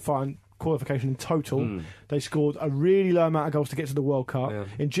so far in qualification in total. They scored a really low amount of goals to get to the World Cup.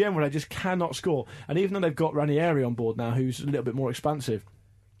 In general, they just cannot score. And even though they've got Ranieri on board now, who's a little bit more expansive,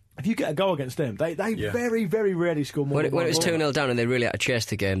 if you get a goal against them, they very, very rarely score more. When it was 2-0 down and they really had to chase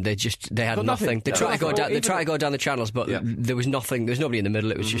the game, they had Got nothing. nothing. They tried to go down the channels, but there was nothing. There was nobody in the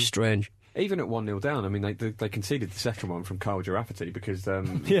middle. It was just strange. even at 1-0 down, I mean, they conceded the second one from Kyle Girafity because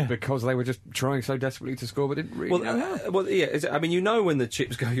they were just trying so desperately to score, but didn't really know how. I mean, you know when the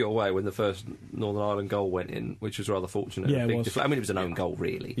chips go your way when the first Northern Ireland goal went in, which was rather fortunate. Yeah, it was. I mean, it was an own goal,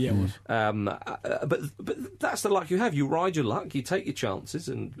 really. Yeah, it was. But that's the luck you have. You ride your luck, you take your chances,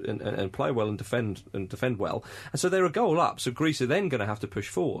 and play well and defend well. And so they're a goal up. So Greece are then going to have to push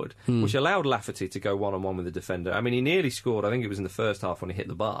forward, which allowed Lafferty to go 1-on-1 with the defender. I mean, he nearly scored. I think it was in the first half when he hit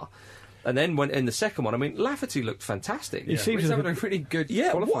the bar. And then when in the second one, I mean, Lafferty looked fantastic. He seems having a really good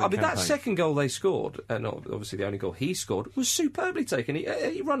qualifying campaign. That second goal they scored, and obviously the only goal he scored, was superbly taken.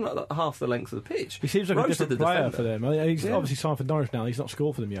 He ran like half the length of the pitch. He seems like a different player for them. He's obviously signed for Norwich now. He's not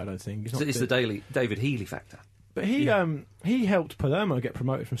scored for them yet, I don't think. It's the David Healy factor. But he helped Palermo get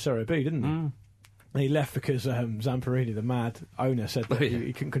promoted from Serie B, didn't he? And he left because Zamparini, the mad owner, said that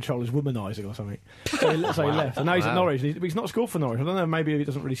he couldn't control his womanising or something. So he left. And now he's at Norwich. He's not scored for Norwich. I don't know, maybe he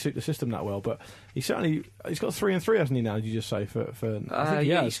doesn't really suit the system that well, but he's got 3-3, hasn't he, now, did you just say?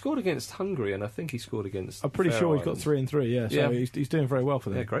 He scored against Hungary, and I think he scored against I'm pretty sure he's got 3-3, yeah. So he's doing very well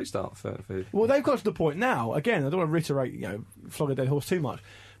for them. Yeah, great start for Well, they've got to the point now, again, I don't want to reiterate, flog a dead horse too much,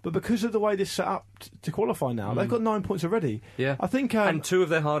 but because of the way this set up to qualify now, they've got 9 points already. Yeah, I think, and two of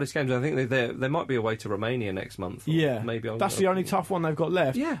their hardest games. I think there might be a way to Romania next month. Maybe that's the only tough one they've got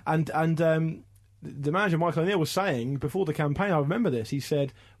left. Yeah, and the manager Michael O'Neill was saying before the campaign. I remember this. He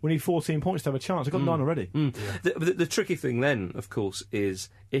said we need 14 points to have a chance. They've got 9 already. Yeah. The tricky thing then, of course, is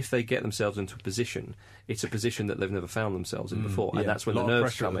if they get themselves into a position, it's a position that they've never found themselves in before, and that's when the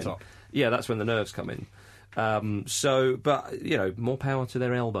nerves come in. Yeah, that's when the nerves come in. But more power to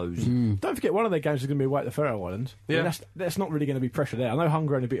their elbows. Don't forget, one of their games is going to be away at the Faroe Islands. Yeah, I mean, that's not really going to be pressure there. I know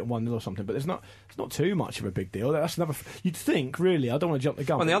Hungary only beaten 1-0 or something, but it's not too much of a big deal. That's another. You'd think, really. I don't want to jump the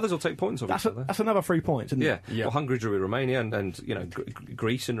gun. And the others will take points off each other. That's another 3 points, isn't it? Yeah. Well, Hungary drew with Romania, and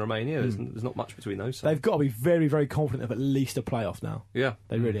Greece and Romania. There's not much between those. They've got to be very, very confident of at least a playoff now. Yeah,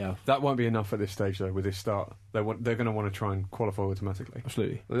 they really have. That won't be enough at this stage, though. With this start, they're going to want to try and qualify automatically.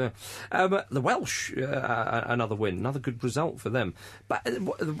 Absolutely. Yeah. The Welsh, another win. Another good result for them. But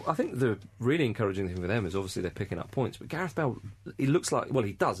I think the really encouraging thing for them is obviously they're picking up points. But Gareth Bale, he looks like,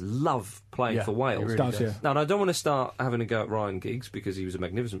 he does love playing for Wales. He really does. Yeah. Now, I don't want to start having a go at Ryan Giggs because he was a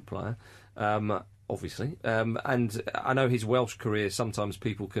magnificent player, obviously. And I know his Welsh career, sometimes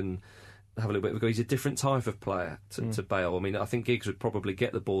people can have a little bit of a go. He's a different type of player to Bale. I mean, I think Giggs would probably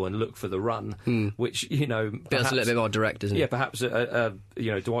get the ball and look for the run, which, perhaps Bale's a little bit more direct, isn't he? Yeah, perhaps,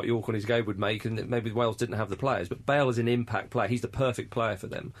 Dwight Yorke on his game would make, and maybe Wales didn't have the players, but Bale is an impact player. He's the perfect player for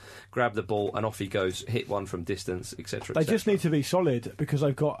them. Grab the ball, and off he goes, hit one from distance, etc. They just need to be solid because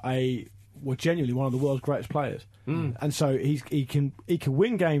they've got genuinely one of the world's greatest players. And so he can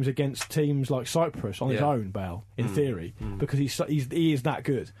win games against teams like Cyprus on his own, Bale, in theory, because he is that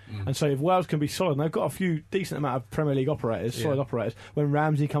good. And so if Wales can be solid, and they've got a few decent amount of Premier League solid operators. When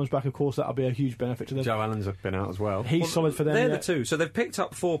Ramsey comes back, of course, that'll be a huge benefit to them. Joe Allen's been out as well. He's solid for them. They're the two. So they've picked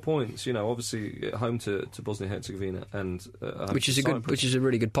up 4 points. Obviously at home to Bosnia-Herzegovina, and which is a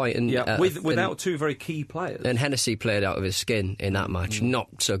really good point. And without two very key players. And Hennessy played out of his skin in that match. Not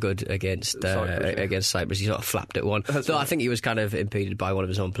so good against Cyprus. He sort of flapped at one. Though I think he was kind of impeded by one of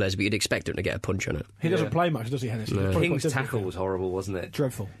his own players, but you'd expect him to get a punch on it. He doesn't play much, does he, Hennessy? No. King's tackle was horrible, wasn't it?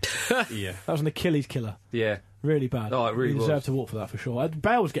 Dreadful. Yeah. That was an Achilles killer. Yeah. Really bad. Oh, it really was. He deserved to walk for that for sure.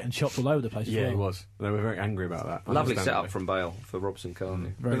 Bale was getting chopped all over the place. Yeah, he was. They were very angry about that. Lovely setup from Bale for Robson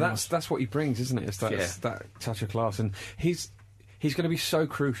Carney. But that's what he brings, isn't it? It's that touch of class, and he's going to be so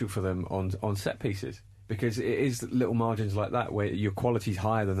crucial for them on set pieces. Because it is little margins like that where your quality's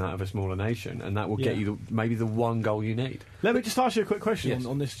higher than that of a smaller nation, and that will get you maybe the one goal you need. Let me just ask you a quick question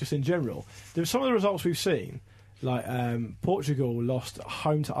on this, just in general. There were some of the results we've seen, like Portugal lost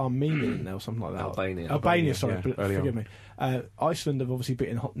home to Armenia or something like that. Albania, sorry, forgive me. Iceland have obviously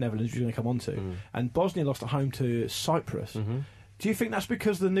beaten Netherlands, which we're going to come on to, and Bosnia lost at home to Cyprus. Do you think that's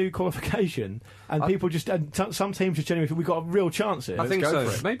because of the new qualification and people just some teams just genuinely think we've got a real chance here? I think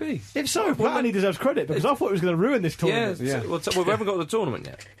so. Maybe. If so, Platini deserves credit because I thought it was going to ruin this tournament. Yeah. Well, we haven't got the tournament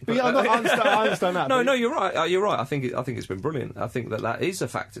yet. But I understand that. No, you're right. You're right. I think it's been brilliant. I think that is a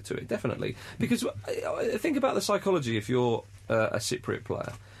factor to it, definitely. Because think about the psychology if you're a Cypriot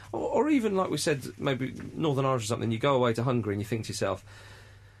player, or even like we said, maybe Northern Irish or something. You go away to Hungary and you think to yourself,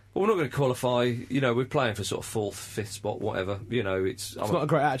 well, we're not going to qualify. We're playing for sort of 4th, 5th spot, whatever. It's not a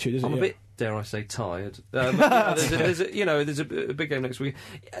great attitude, is it? I'm a bit dare I say, tired. There's a big game next week.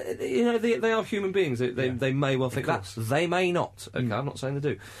 They are human beings. They may well think that. They may not. Okay, I'm not saying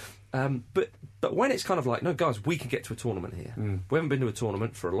they do. But when it's kind of like, no, guys, we can get to a tournament here. We haven't been to a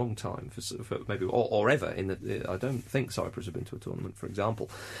tournament for a long time, for maybe or ever. I don't think Cyprus have been to a tournament, for example.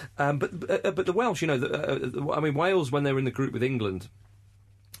 But the Welsh, Wales, when they were in the group with England.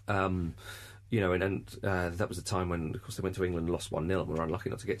 That was a time when, of course, they went to England and lost 1-0 and were unlucky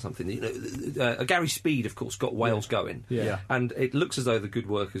not to get something. Gary Speed, of course, got Wales going. Yeah. And it looks as though the good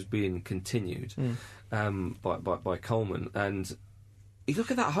work has been continued by Coleman. And you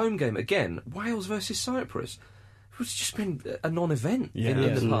look at that home game again, Wales versus Cyprus. It's just been a non-event in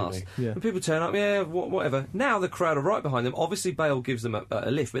the past. Yeah. And people turn up, whatever. Now the crowd are right behind them. Obviously, Bale gives them a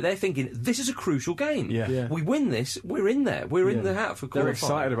lift, but they're thinking, this is a crucial game. Yeah. We win this, we're in there. We're in the hat for qualifying. They're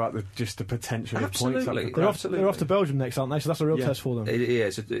excited about the potential of points. They're off to Belgium next, aren't they? So that's a real test for them.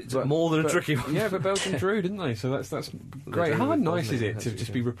 It's more than a tricky one. Yeah, but Belgium drew, didn't they? So that's great. How nice is it to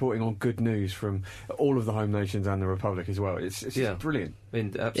just be reporting on good news from all of the home nations and the Republic as well? It's brilliant.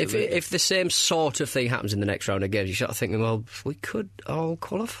 If the same sort of thing happens in the next round again, you start thinking, well, we could all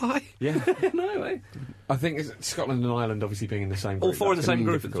qualify. Yeah. No way. I think Scotland and Ireland obviously being in the same group. All four in the same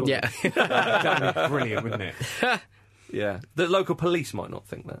group. Yeah. That'd be brilliant, wouldn't it? Yeah. The local police might not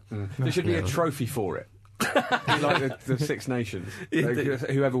think that. There should be a trophy for it. Like the Six Nations.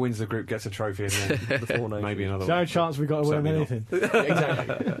 Whoever wins the group gets a trophy and then the four nations. Maybe another one. No chance we've got to win anything.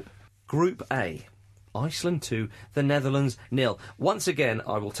 Exactly. Group A. Iceland 2, the Netherlands 0. Once again,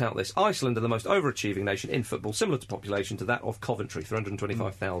 I will tout this. Iceland are the most overachieving nation in football, similar to population to that of Coventry,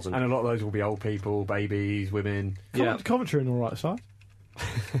 325,000. And a lot of those will be old people, babies, women. Coventry are an all right side.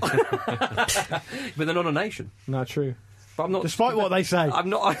 But they're not a nation. No, true. But I'm not. Despite what they say, I'm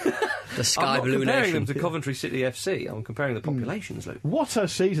not. The Sky I'm Blue not comparing Nation. them to Coventry City FC. I'm comparing the populations, Luke. What a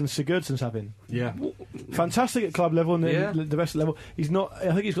season Sigurdsson's having. Yeah. Fantastic at club level and the rest level. I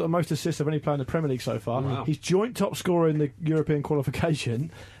think he's got the most assists of any player in the Premier League so far. Wow. He's joint top scorer in the European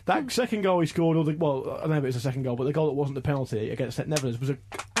qualification. That second goal he scored, I don't know if it was the second goal, but the goal that wasn't the penalty against Netherlands was an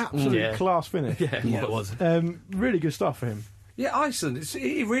absolute class finish. Yeah, it was. Really good stuff for him. Yeah, Iceland,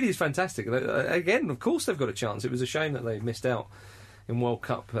 it really is fantastic. Again, of course they've got a chance. It was a shame that they missed out in World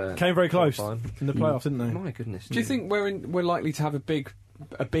Cup. Came very close in the playoffs, didn't they? My goodness. Do you think we're likely to have a big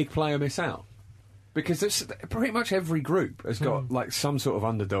player miss out? Because pretty much every group has got like some sort of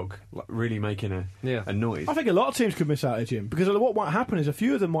underdog really making a noise. I think a lot of teams could miss out here, Jim, because what might happen is a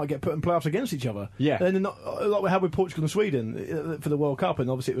few of them might get put in playoffs against each other. Yeah. And like we had with Portugal and Sweden for the World Cup,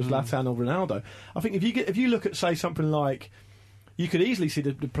 and obviously it was Zlatan or Ronaldo. I think if you look at, say, something like, you could easily see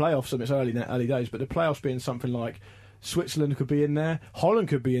the playoffs, and it's early days, but the playoffs being something like Switzerland could be in there, Holland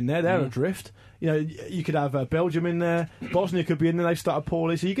could be in there, they're adrift. You could have Belgium in there, Bosnia could be in there, they've started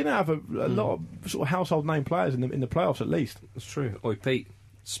poorly, so you're going to have a lot of sort of household name players in the playoffs at least. That's true. Oi, Pete,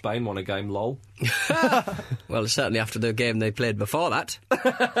 Spain won a game, lol. Well, certainly after the game they played before that.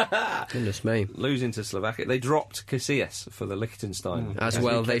 Goodness me. Losing to Slovakia. They dropped Casillas for the Liechtenstein. As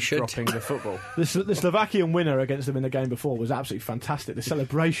well they should. Dropping the football. The Slovakian winner against them in the game before was absolutely fantastic. The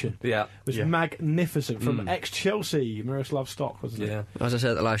celebration was magnificent from ex-Chelsea, Miroslav Stoch, wasn't it? Yeah. As I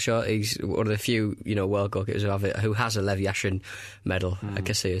said at the last show, he's one of the few World Goalkeepers who has a Lev Yashin medal at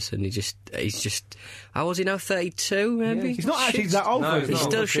Casillas, and he's just how old is he now? 32 maybe? Yeah, he's not actually that old. No, He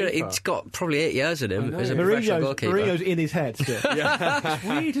still should. He's got probably 8 years in him as a professional goalkeeper. Mourinho's in his head still. It's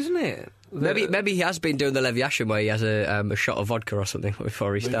weird, isn't it? Maybe he has been doing the Lev Yashin where he has a shot of vodka or something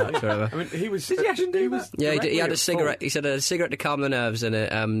before he starts. Whatever. I mean, he was. Did he actually do that? Yeah, he had a cigarette. He said a cigarette to calm the nerves and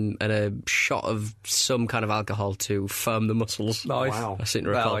a shot of some kind of alcohol to firm the muscles. Nice. Wow. I seem to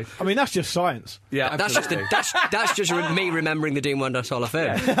recall. I mean, that's just science. Yeah, That's just me remembering the Dean Wonders Hall of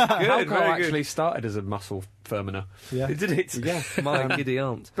Fame. Alcohol actually started as a muscle firmener. Yeah. Did it? Yeah. My giddy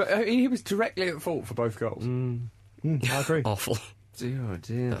aunt. But he was directly at fault for both goals. I agree. Awful. Oh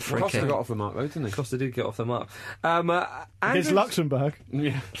dear. Costa got off the mark though, didn't he? Costa did get off the mark. Against Luxembourg.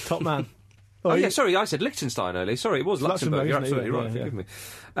 Yeah. Top man. Yeah, sorry, I said Liechtenstein earlier. Sorry, it was Luxembourg. You're isn't it? absolutely right. Forgive me.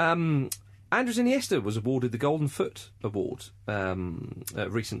 Andres Iniesta was awarded the Golden Foot Award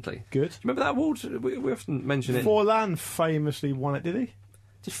recently. Good. Do you remember that award? We often mention it. Forlan famously won it, did he?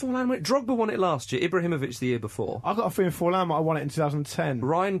 Did Forlan win it? Drogba won it last year. Ibrahimovic the year before. I got a feeling Forlan might have won it in 2010.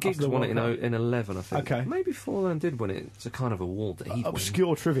 Ryan Giggs after the won it World Cup. in 11, I think. Okay. Maybe Forlan did win it. It's a kind of award that he won.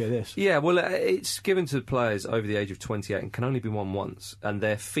 Obscure trivia, this. Yeah, well, it's given to players over the age of 28 and can only be won once. And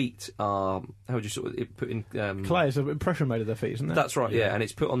their feet are, how would you sort of put in... Clay, there's an impression made of their feet, isn't there? That's right, yeah. And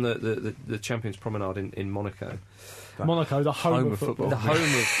it's put on the Champions Promenade in Monaco. Monaco, the home of football. The home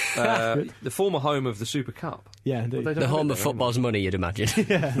of the former home of the Super Cup. Yeah, indeed. The home of football's money, you'd imagine.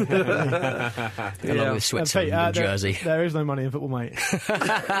 Along with Switzerland and Jersey. There is no money in football, mate.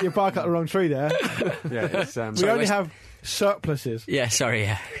 You bark up the wrong tree there. We only have surpluses. Yeah, sorry.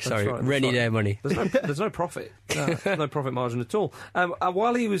 Right, Rainy day money. There's no profit. No profit margin at all.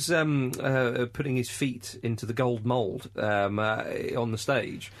 While he was putting his feet into the gold mould on the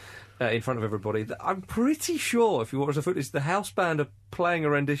stage in front of everybody, I'm pretty sure, if you watch the footage, the house band are playing a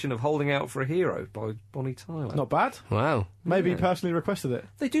rendition of "Holding Out for a Hero" by Bonnie Tyler. Not bad. Wow. Maybe he personally requested it.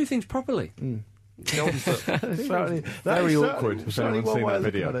 They do things properly. Very awkward. If anyone's seen that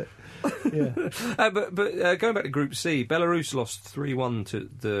video. But going back to Group C, Belarus lost 3-1 to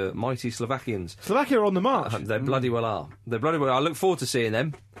the mighty Slovakians. Slovakia are on the march. They bloody well are. I look forward to seeing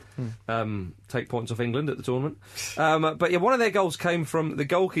them take points off England at the tournament. But one of their goals came from the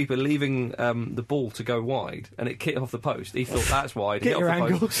goalkeeper leaving the ball to go wide, and it kicked off the post. He thought that's wide. Get your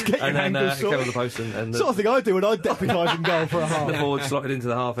angles. It came off the post. And sort of thing I do when I deputise in goal for a half. The forward slotted into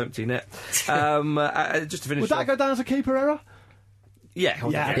the half-empty net. Just to finish. Would that go down as a keeper error? Yeah.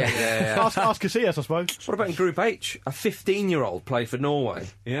 Ask Casillas, I suppose. What about in Group H? A 15-year-old played for Norway.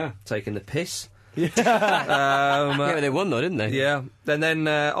 Yeah. Taking the piss. Yeah, they won though, didn't they? Yeah. And then,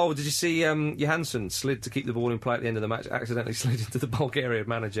 did you see Johansson slid to keep the ball in play at the end of the match, accidentally slid into the Bulgarian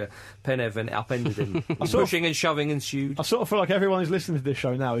manager, Penev, and upended him. Pushing and shoving ensued. I sort of feel like everyone who's listening to this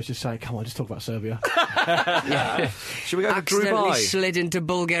show now is just saying, come on, just talk about Serbia. Should we go to Group Accidentally I? slid into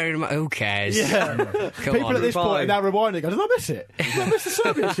Bulgarian... Who cares? Yeah. Come People on. at this point are now rewinding, did I miss it? Did I miss the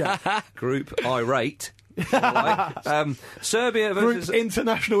Serbia chat? Group irate. Right. Serbia versus... Group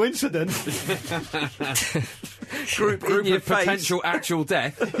international incident. Group in your of potential actual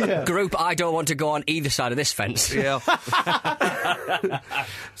death. Yeah. Group I don't want to go on either side of this fence. Yeah.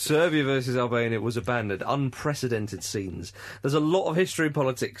 Serbia versus Albania was abandoned. Unprecedented scenes. There's a lot of history and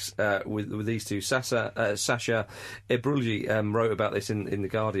politics with these two. Sasha Ebrulji wrote about this in The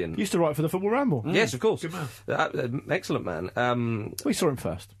Guardian. Used to write for the Football Ramble. Yes, of course. Good man. Excellent man. We saw him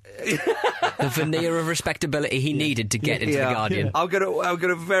first. The veneer of respectability he needed to get into The Guardian. I'm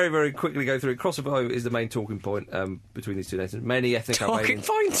gonna very, very quickly go through it. Kosovo is the main talking point between these two nations. Many ethnic Talking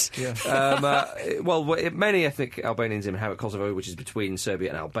Albanians. points? Yeah. Many ethnic Albanians inhabit Kosovo, which is between Serbia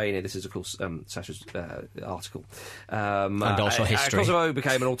and Albania. This is, of course, Sasha's article. And also history. Kosovo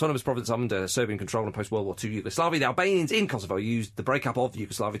became an autonomous province under Serbian control in post-World War II Yugoslavia. The Albanians in Kosovo used the breakup of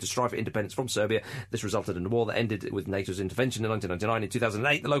Yugoslavia to strive for independence from Serbia. This resulted in a war that ended with NATO's intervention in 1999. In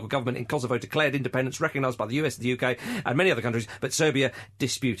 2008, the local government in Kosovo declared independence, recognised by the US, the UK, and many other countries, but Serbia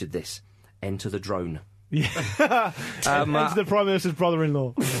disputed this. Enter the drone. Yeah. Enter the Prime Minister's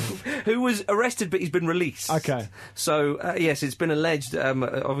brother-in-law. Who was arrested, but he's been released. Okay. So, yes, it's been alleged,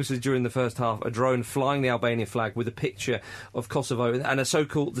 obviously during the first half, a drone flying the Albanian flag with a picture of Kosovo and the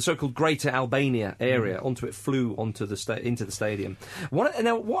so-called Greater Albania area onto it flew into the stadium.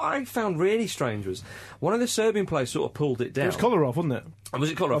 Now, what I found really strange was one of the Serbian players sort of pulled it down. It was Kolarov, wasn't it?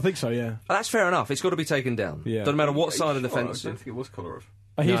 Was it Kolarov? I think so, yeah. That's fair enough. It's got to be taken down. Yeah. Doesn't matter what side of the fence. I don't think it was Kolarov.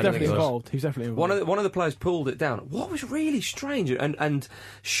 He's definitely involved. He's definitely involved. One of the players pulled it down. What was really strange and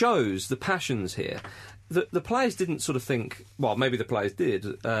shows the passions here. The players didn't sort of think, well, maybe the players did,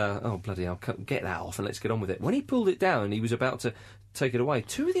 oh, bloody hell, get that off and let's get on with it. When he pulled it down, he was about to take it away.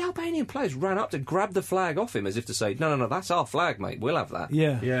 Two of the Albanian players ran up to grab the flag off him as if to say, no, that's our flag, mate, we'll have that.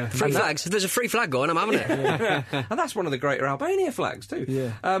 Yeah. Free flags. If there's a free flag going, I'm having it. And that's one of the greater Albania flags too.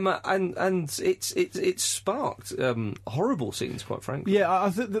 Yeah. And it's sparked horrible scenes, quite frankly. Yeah, I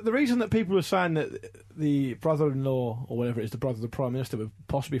think the reason that people are saying that the brother-in-law, or whatever it is, the brother of the Prime Minister, would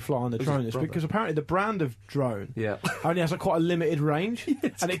possibly fly on the drone is because apparently the brand of drone only has quite a limited range,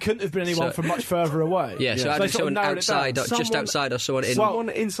 and it couldn't have been anyone from much further away. Yeah, so I they just sort of someone narrowed it down. outside, just outside, or someone in. Someone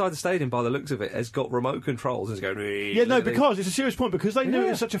inside the stadium, by the looks of it, has got remote controls and is going... Yeah, no, because it's a serious point, because they knew it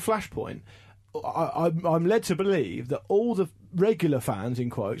was such a flashpoint. I'm led to believe that all the regular fans, in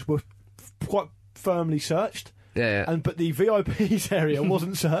quotes, were quite firmly searched. Yeah. But the VIPs area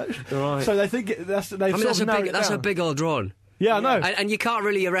wasn't searched. Right. So they think that's a big old drone. Yeah, I know. And you can't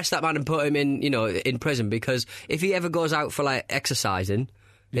really arrest that man and put him in prison, because if he ever goes out for like exercising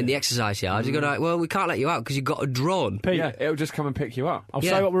in the exercise yard, you're going to well, we can't let you out because you've got a drone. Pete, Yeah, it'll just come and pick you up. I'll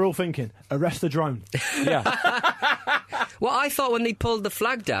say what we're all thinking. Arrest the drone. Yeah. Well, I thought when they pulled the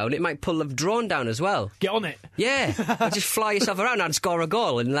flag down, it might pull the drone down as well. Get on it. Yeah. Just fly yourself around and score a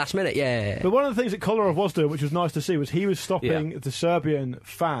goal in the last minute, yeah. But one of the things that Kolarov was doing, which was nice to see, was he was stopping the Serbian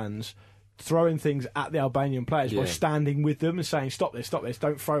fans throwing things at the Albanian players by standing with them and saying, stop this,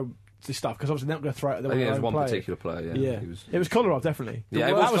 don't throw this stuff because obviously they're not going to throw it at I the think it was own one player. particular player. Yeah, it was Kolarov, definitely. Yeah,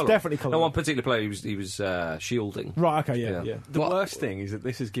 that was definitely Kolarov. No, one particular player. He was shielding. Right. Okay. Yeah. The worst thing is that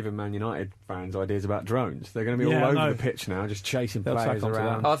this has given Man United fans ideas about drones. They're going to be all over the pitch now, just chasing They'll players tack onto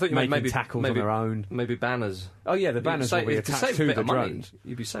around, that. I thought you meant making maybe tackles on their own. Maybe banners. Oh yeah, the banners will be attached to the drones.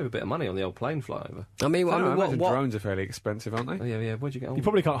 You'd be save a bit of money on the old plane flyover. I mean, I imagine what drones are fairly expensive, aren't Oh, they? yeah. Where'd you get? You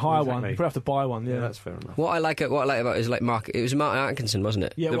probably can't hire one. Exactly. You probably have to buy one. Yeah, that's fair enough. what I like about it is like Mark. It was Martin Atkinson, wasn't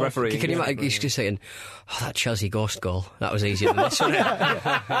it? Yeah, the referee. Can you imagine? He's just saying, "Oh, that Chelsea ghost goal. That was easier than this, wasn't it?"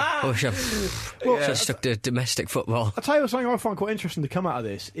 I wish I stuck to domestic football. I'll tell you something I find quite interesting to come out of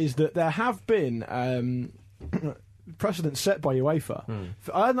this is that there have been precedents set by UEFA.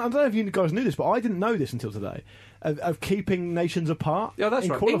 I don't know if you guys knew this, but I didn't know this until today, of keeping nations apart. Yeah, that's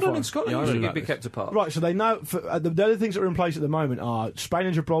in right. qualifying. England and Scotland Yeah, I usually know be about kept apart. Right, so they know the other things that are in place at the moment are Spain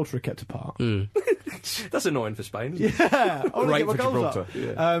and Gibraltar are kept apart. That's annoying for Spain, isn't it? Yeah, I wanna Great get my for goals up.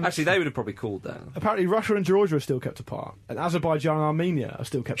 Gibraltar. Actually, they would have probably called that. Apparently, Russia and Georgia are still kept apart, and Azerbaijan and Armenia are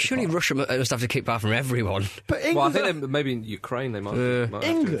still kept Surely apart. Russia must have to keep apart from everyone. But Well, I England, think maybe in Ukraine they might have to in the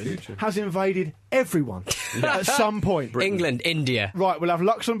England future. has invaded everyone at some point. England, India. Right, we'll have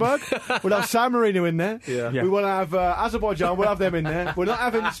Luxembourg, we'll have San Marino in there, Yeah. we will have Azerbaijan, we'll have them in there. We're not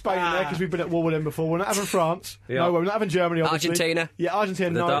having Spain in there because we've been at war with them before. We're not having France. Yeah. No, we're not having Germany, obviously. Argentina. Yeah, Argentina,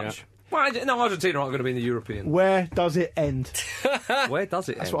 The no. Dutch. Well, no, Argentina aren't going to be in the European. Where does it end? Where does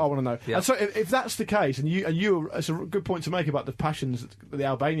it? That's what I want to know. Yeah. And so, if that's the case, and you, it's a good point to make about the passions that the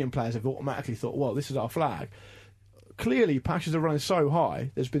Albanian players have automatically thought, well, this is our flag. Clearly, passions are running so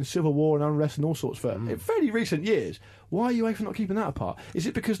high. There's been civil war and unrest and all sorts for in fairly recent years. Why are UEFA not keeping that apart? Is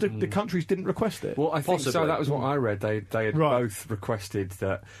it because the countries didn't request it? Well, I think so. Possibly. That was what I read. They had Right. both requested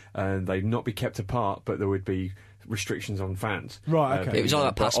that they not be kept apart, but there would be restrictions on fans. Right, okay. It was all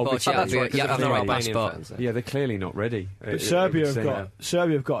about But passports. obviously- Yeah, That's right, 'cause you have to there's no have a Albanian passport. fans there. Yeah, they're clearly not ready. But Serbia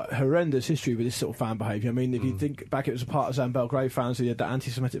have got horrendous history with this sort of fan behaviour. I mean, if you think back, it was a Partizan Belgrade fans who had that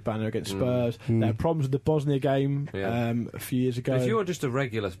anti-Semitic banner against Spurs. They had problems with the Bosnia game Yeah. a few years ago. If you're just a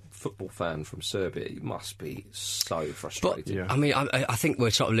regular football fan from Serbia, you must be so frustrated. Yeah. I mean, I think we're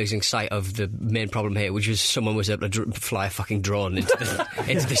sort of losing sight of the main problem here, which is someone was able to fly a fucking drone into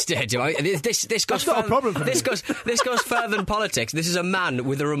the stadium. I mean, this goes That's not a further, problem for me. this goes further than politics. This is a man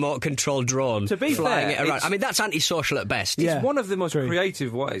with a remote control drone To be flying fair, it around. it's- I mean, that's antisocial at best. Yeah. It's one of the most True.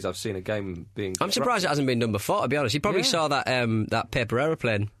 creative ways I've seen a game being. I'm surprised it hasn't been done before. To be honest, you probably saw that that paper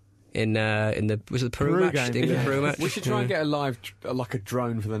aeroplane in the was it the Peru match? game. The England-Peru match. We should try and get like a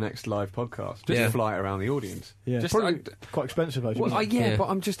drone for the next live podcast. Just Yeah. fly it around the audience. yeah, Just, probably quite expensive. Though, well, shouldn't it? yeah, Yeah. but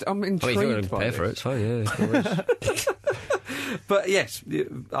I'm I mean, if intrigued you're going to by pay this. for it, it's fine. Yeah, no worries. But yes,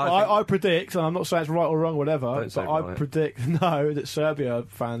 I predict, and I'm not saying it's right or wrong, or whatever, Don't but say I right. predict that Serbia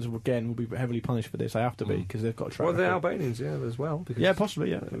fans again will be heavily punished for this. They have to be because they've got a track well, the record. Albanians, as well. Because Yeah,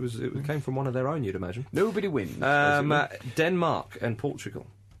 possibly. Yeah, it came from one of their own, you'd imagine. Nobody wins. basically. Denmark and Portugal.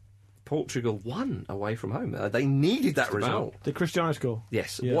 Portugal won away from home. They needed that result. did Cristiano score?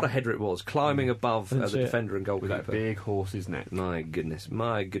 Yes, Yeah. what a header it was, climbing above I the didn't see it. defender and With that goalkeeper. big horse's neck. My goodness.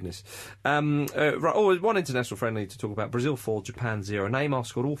 Right, one international friendly to talk about. Brazil 4, Japan 0. Neymar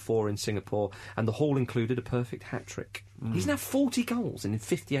scored all 4 in Singapore, and the haul included a perfect hat-trick. He's now 40 goals in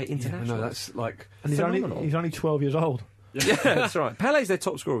 58 Yeah, internationals. no, that's like. And Phenomenal. he's only 12 years old. Yeah, that's right. Pele's their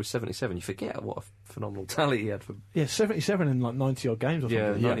top scorer with 77. You forget what a phenomenal tally he had for 77 in like 90 odd games or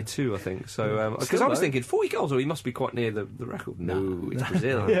something. 92, I think. So because Still, I was though. thinking 40 goals, he must be quite near the record. No, it's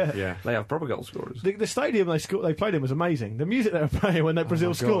Brazil. Yeah. Yeah. They have proper goal scorers. The stadium they played in was amazing. The music they were playing when Brazil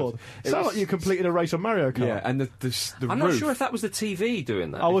my God. scored. It Sounded was- like you completed a race on Mario Kart. Yeah, and the I'm roof. not sure if that was the TV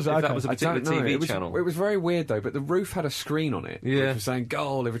doing that. Oh, was it? If that Okay. was a I particular don't know. TV It was, channel. It was very weird though, but the roof had a screen on it. Yeah. Which was saying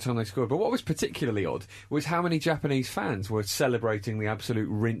goal every time they scored. But what was particularly odd was how many Japanese fans were celebrating the absolute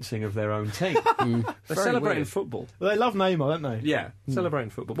rinsing of their own team. They're Very celebrating weird. football. Well, they love Neymar, don't they? Yeah. Celebrating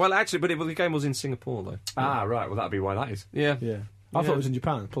football. Well, actually, but the game was in Singapore, though. Ah, right. Well, that'd be why that is. Yeah. Yeah. I thought it was in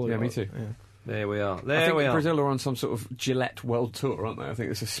Japan. Probably Yeah, me was. too. Yeah. There we are. I There think we are. Brazil are on some sort of Gillette World Tour, aren't they? I think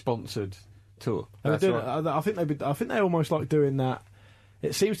it's a sponsored tour. And That's they're doing, right. I think they almost like doing that.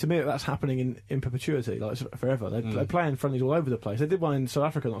 It seems to me that that's happening in perpetuity, like forever. They're playing friendlies all over the place. They did one in South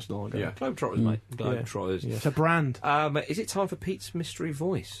Africa not so long ago. Yeah. Globetrotters, mate. Globetrotters. Yeah, it's a brand. Is it time for Pete's mystery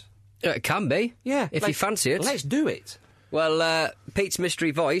voice? It can be. Yeah. If you fancy it. Let's do it. Well, Pete's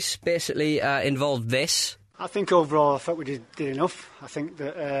mystery voice basically involved this. I think overall, I thought we did enough. I think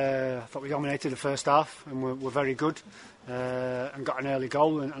that I thought we dominated the first half and we're very good and got an early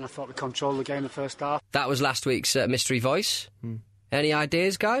goal, and I thought we controlled the game the first half. That was last week's mystery voice. Any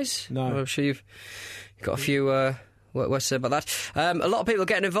ideas, guys? No. I'm sure you've got a few words to say about that. A lot of people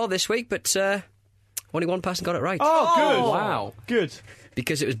getting involved this week, but only one person got it right. Oh, good! Wow. Good.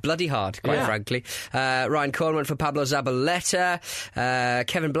 because it was bloody hard, quite frankly. Ryan Coleman went for Pablo Zabaleta.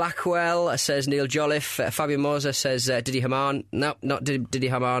 Kevin Blackwell says Neil Jolliffe. Fabio Moser says Didi Hamann. No, not Didi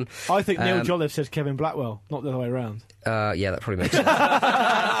Hamann. I think Neil Jolliffe says Kevin Blackwell, not the other way around. Yeah, that probably makes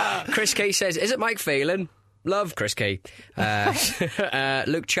sense. Chris Key says, is it Mike Phelan? Love Chris Key.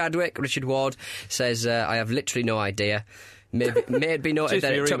 Luke Chadwick, Richard Ward says, I have literally no idea. May it be noted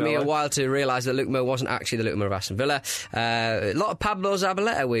that it took me a while to realise that Luke Moore wasn't actually the Luke Moore of Aston Villa. A lot of Pablo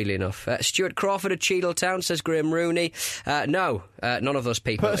Zabaleta, weirdly enough. Stuart Crawford of Cheadletown, says Graham Rooney. No, none of those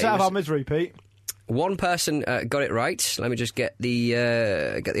people. Put us out of our misery, Pete. One person got it right. Let me just get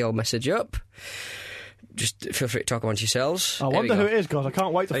the old message up. Just feel free to talk amongst yourselves. I wonder who it is, guys. I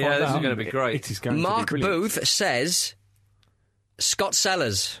can't wait to find out. Yeah, this is going to be great. It is going Mark to be brilliant. Booth says Scott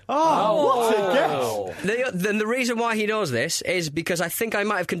Sellers. Oh, what a guess! Then the reason why he knows this is because I think I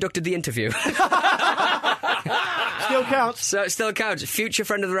might have conducted the interview. Still counts. So it still counts. Future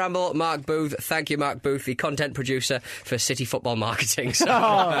friend of the Ramble, Mark Booth. Thank you, Mark Booth, the content producer for City Football Marketing.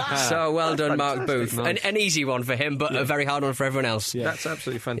 So well done, Mark Booth. Nice. An easy one for him, but a very hard one for everyone else. Yeah. That's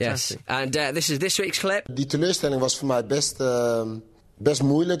absolutely fantastic. Yes. And this is this week's clip. Die teleurstelling was voor mij best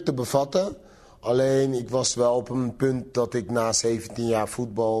moeilijk te bevatten. Alleen ik was wel op een punt dat ik na 17 jaar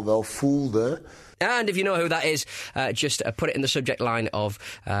voetbal wel voelde. And if you know who that is, just put it in the subject line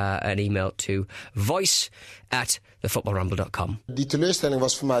of an email to voice@thefootballramble.com. Die teleurstelling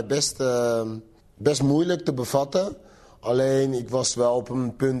was voor mij best moeilijk te bevatten. Alleen ik was wel op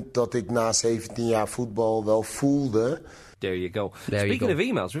een punt dat ik na 17 jaar voetbal wel voelde. There you go. There you Speaking go. of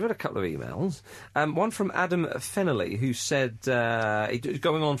emails, we've had a couple of emails. One from Adam Fennelly, who said,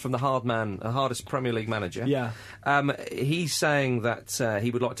 going on from the hardest Premier League manager. Yeah. He's saying that he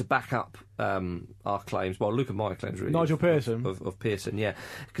would like to back up our claims. Well, Luke and my claims, really. Nigel Pearson. Of Pearson, yeah.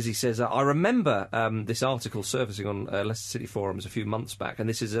 Because he says, I remember this article surfacing on Leicester City forums a few months back, and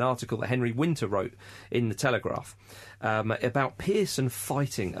this is an article that Henry Winter wrote in The Telegraph about Pearson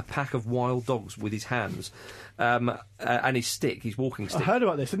fighting a pack of wild dogs with his hands. And his stick, his walking stick. I heard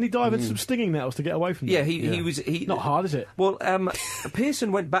about this. Didn't he dive into some stinging nettles to get away from them? Yeah, he was. Not hard, is it? Well,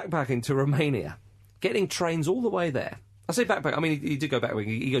 Pearson went backpacking to Romania, getting trains all the way there. I say backpack. I mean, he did go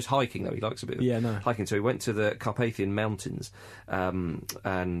backpacking. He goes hiking though. He likes a bit of hiking. So he went to the Carpathian Mountains, and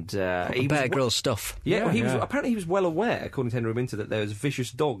he Bear Grylls stuff. Yeah, apparently he was well aware, according to Henry Winter, that there's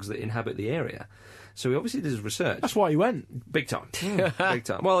vicious dogs that inhabit the area. So he obviously did his research. That's why he went. Big time. Big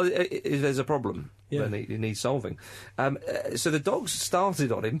time. Well, there's a problem. Yeah. That he needs solving. So the dogs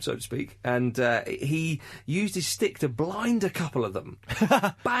started on him, so to speak, and he used his stick to blind a couple of them.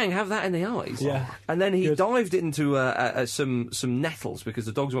 Bang, have that in the eyes. Yeah. And then he dived into some nettles, because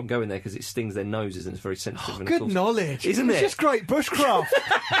the dogs won't go in there because it stings their noses and it's very sensitive. And Good knowledge. Isn't It's it? just great bushcraft.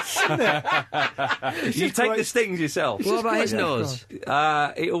 Isn't it? You take the stings yourself. What about his nose? What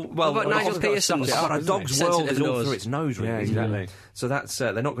about Nigel Pearson's? A dog's world is all through its nose, really. Yeah, exactly. So that's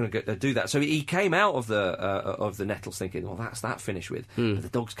they're not going to do that. So he came out of the nettles thinking, well, that's that finished with. But the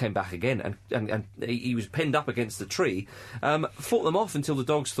dogs came back again, and he was pinned up against the tree, fought them off until the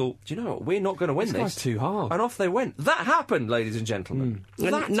dogs thought, do you know what, we're not going to win This this. guy's too hard. And off they went. That happened, ladies and gentlemen.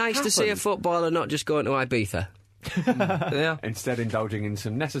 That Nice to see a happened. footballer not just going to Ibiza. Yeah. Instead indulging in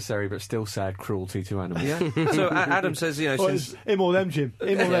some necessary but still sad cruelty to animals. Yeah. So Adam says, Well, it's him or them, Jim.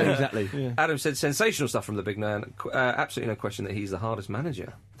 Him or them. Exactly. Yeah. Adam said sensational stuff from the big man. Absolutely no question that he's the hardest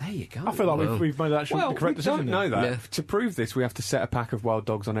manager. There you go. I feel like we've made actually Well, the correct we decision. don't know that. Yeah. To prove this, we have to set a pack of wild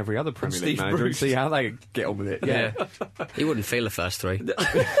dogs on every other Premier League Steve manager and Bruce. see how they get on with it. Yeah. He wouldn't feel the first three.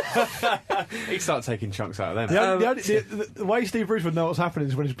 He'd start taking chunks out of them. The way Steve Bruce would know what's happening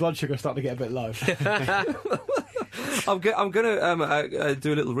is when his blood sugar started to get a bit low. I'm going to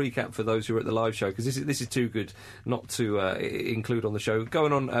do a little recap for those who are at the live show, because this is too good not to include on the show.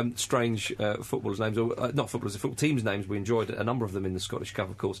 Going on strange footballers' names, or not footballers, football teams' names. We enjoyed a number of them in the Scottish Cup,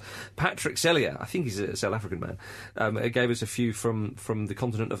 of course. Patrick Sellier, I think he's a South African man, gave us a few from the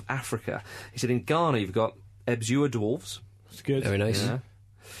continent of Africa. He said in Ghana you've got Ebzua Dwarves. It's good. Very nice. Yeah.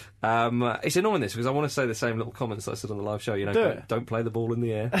 It's annoying this because I want to say the same little comments that I said on the live show. You know, Do it. don't play the ball in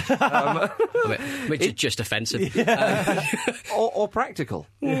the air, Which is just offensive. or practical.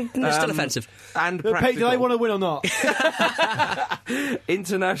 Still offensive. And But Pete, practical. do they want to win or not?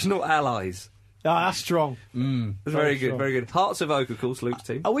 International allies. That's strong. Very good, strong. very good. Hearts of Oak, of course, Luke's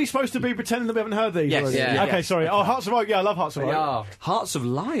team. Are we supposed to be pretending that we haven't heard these? Yes. already? Yeah. Okay, sorry. Oh, Hearts of Oak. Yeah, I love Hearts of Oak. Hearts of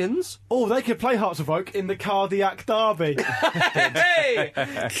Lions. Oh, they could play Hearts of Oak in the Cardiac Derby. Hey!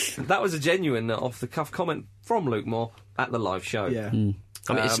 That was a genuine off-the-cuff comment from Luke Moore at the live show. Yeah. I mean,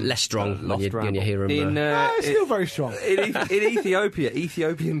 it's less strong when you hear him. In It's still very strong. in Ethiopia,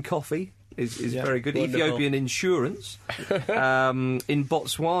 Ethiopian coffee is very good. Wonderful. Ethiopian Insurance. In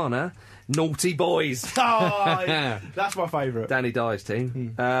Botswana, Naughty Boys. Oh, that's my favourite. Danny Dyer's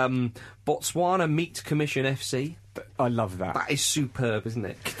team. Botswana Meat Commission FC. I love that. That is superb, isn't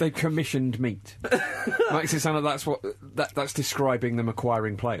it? They commissioned meat. Makes it sound like that's describing them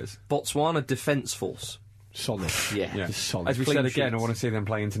acquiring players. Botswana Defence Force. Solid. Yeah. Just solid. As we Clean said again, I sheets. want to see them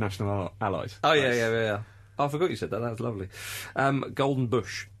play international allies. Oh, yeah. Oh, I forgot you said that. That was lovely. Golden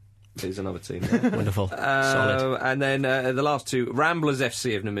Bush is another team. Wonderful. Solid. And then the last two, Ramblers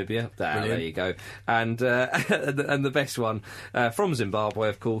FC of Namibia. There you go. And the best one, from Zimbabwe,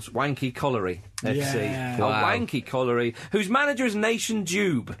 of course, Wanky Colliery FC. Yeah. Wow. Wanky Colliery, whose manager is Nation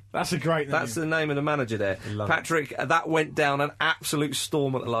Dube. That's a great name. That's the name of the manager there. Patrick, that went down an absolute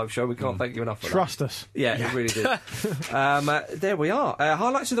storm at the live show. We can't thank you enough for that. Trust us. Yeah, it really did. There we are.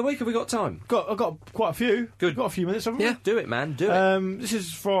 Highlights of the week. Have we got time? I've got quite a few. Good. Got a few minutes, haven't we? Yeah. Do it, man. Do it. This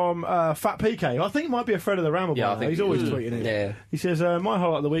is from Fat PK. I think it might be a friend of the Ramble. Yeah, by I now. think He's it always is. tweeting it. Yeah. He says, my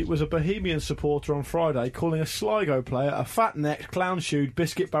highlight of the week was a Bohemian supporter on Friday calling a Sligo player a fat-necked, clown-shoed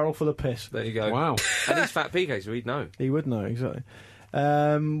biscuit barrel full of piss. There you go. Wow. And he's Fat PK, so he'd know. He would know, exactly.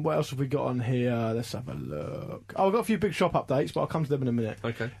 What else have we got on here? Let's have a look. I've got a few big shop updates, but I'll come to them in a minute.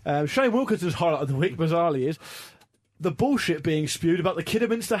 Okay. Shane Wilkinson's highlight of the week, bizarrely, is the bullshit being spewed about the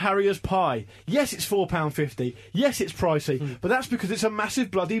Kidderminster Harriers pie. Yes, it's £4.50. Yes, it's pricey. But that's because it's a massive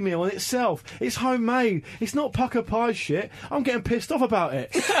bloody meal in itself. It's homemade. It's not pucker pie shit. I'm getting pissed off about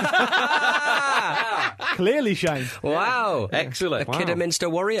it. Clearly, Shane. Wow. Excellent. A Kidderminster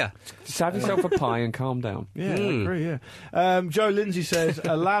warrior. Just have yourself a pie and calm down. Yeah, I agree, yeah. Joe Lindsay says,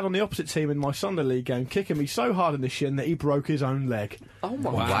 a lad on the opposite team in my Sunday League game kicking me so hard in the shin that he broke his own leg. Oh,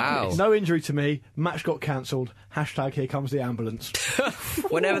 my Wow. No injury to me. Match got cancelled. Hashtag here comes the ambulance.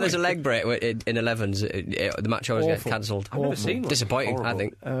 Whenever there's a leg break in 11s, the match always gets Awful. cancelled. I've never seen one. Disappointing, I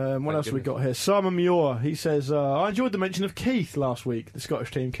think. What else have we got here? Simon Muir, he says, I enjoyed the mention of Keith last week, the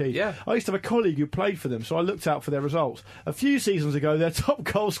Scottish team Keith. Yeah. I used to have a colleague who played for them, so I looked out for their results. A few seasons ago, their top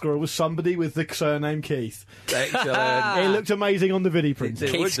goal scorer was somebody with the surname Keith. Excellent. It looked amazing on the video print.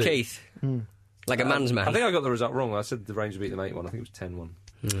 It would do. Keith. Like a man's man. I think I got the result wrong. I said the Rangers beat them 8-1. I think it was 10-1.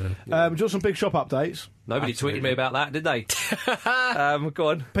 Do you want some big shop updates? Nobody tweeted me about that, did they? Go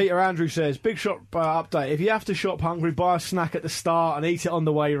on. Peter Andrew says, big shop update. If you have to shop hungry, buy a snack at the start and eat it on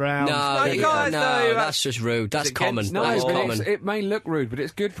the way round. No, you guys know that's just rude. That's it common. against- No, That is but common. it may look rude, but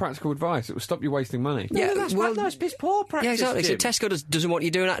it's good practical advice. It will stop you wasting money. Yeah, well, that's piss poor practice. yeah, exactly. So Jim. Tesco doesn't want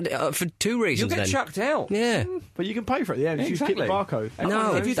you doing that for two You'll reasons. get then. chucked out. Yeah. But you can pay for it at the end if you Exactly. keep the barcode.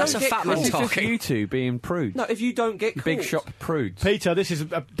 No, If you that's a don't get fat man caught- It's just talking. you two being prudes. No, if you don't get caught. Big shop prudes. Peter, this is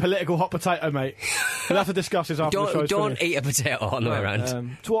a political hot potato, mate. We'll have to discuss this after the show's Don't finished. eat a potato on the way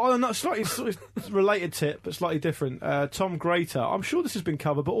around. Well, not slightly related tip, but slightly different. Tom Greater, I'm sure this has been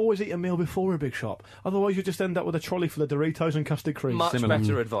covered, but always eat a meal before a big shop. Otherwise, you just end up with a trolley full of Doritos and custard cream. Much Similar.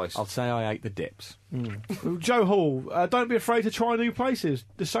 better advice. I'll say I ate the dips. Joe Hall, don't be afraid to try new places.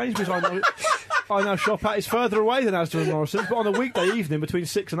 The Sainsbury's I now shop at is further away than Asda and Morrison's, but on a weekday evening between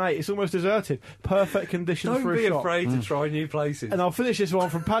 6 and 8, it's almost deserted. Perfect conditions Don't for a be shop. afraid to try new places. And I'll finish this one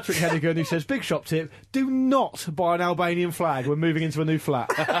from Patrick Hennigan, who says, big shop tip, do not buy an Albanian flag when moving into a new flat.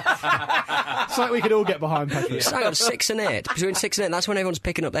 Something we could all get behind, Patrick. So hang on, 6 and 8. Between 6 and 8, that's when everyone's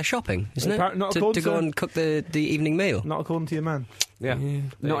picking up their shopping, isn't it? Apparently not To according go to- and cook the evening meal. Not according to your man. Yeah.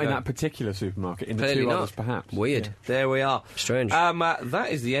 Not in that particular supermarket. In the Clearly two not. others, perhaps. Weird. There we are. Strange. That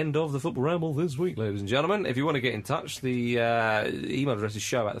is the end of the Football Ramble this week, ladies and gentlemen. If you want to get in touch, the email address is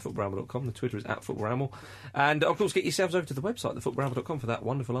show@thefootballramble.com. The Twitter is @footballramble. And, of course, get yourselves over to the website, thefootballramble.com, for that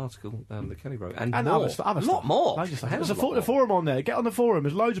wonderful article that Kelly wrote. And more. other a stuff. lot more. Loads of stuff. Hell There's of a lot more. forum on there. Get on the forum.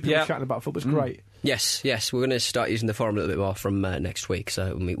 There's loads of people Yeah. chatting about football. It's great. Yes, we're going to start using the forum a little bit more from next week.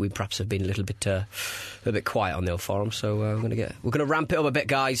 So we perhaps have been a little bit quiet on the old forum. So we're going to ramp it up a bit,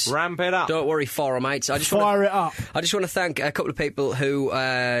 guys. Ramp it up. Don't worry, forum mates. I just Fire it up. I just want to thank a couple of people who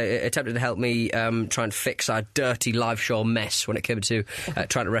attempted to help me try and fix our dirty live show mess when it came to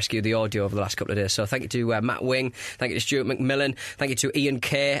trying to rescue the audio over the last couple of days. So thank you to Matt Wing, thank you to Stuart McMillan, thank you to Ian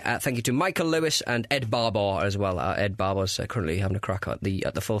Kay, thank you to Michael Lewis and Ed Barber as well. Ed Barber's currently having a crack at the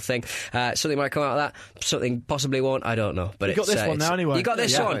full thing. Something might come out of that, something possibly won't, I don't know. But You got this one now anyway. You got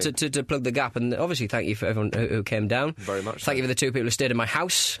this Yeah. one to plug the gap, and obviously thank you for everyone who came down. Very much Thank so. you for the two people who stayed in my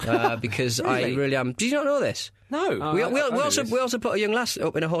house because I Really? really am. Did you not know this? No. We I knew also this. we also put a young lass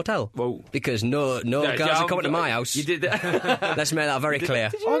up in a hotel. Whoa. Because no girls are coming to my house. You did that. Let's make that very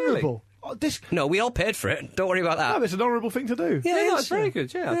clear. Honourable. No, we all paid for it. Don't worry about that. No, it's an honourable thing to do. Yeah, that's very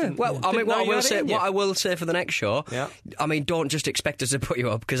good. Yeah. Well, I mean, what I will say for the next show, I mean, don't just expect us to put you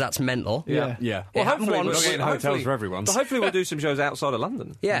up because that's mental. Yeah. Well, hopefully we're not getting hotels for everyone. But hopefully we'll do some shows outside of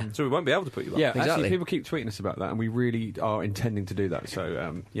London. Yeah. So we won't be able to put you up. Yeah, Exactly. actually, people keep tweeting us about that, and we really are intending to do that. So,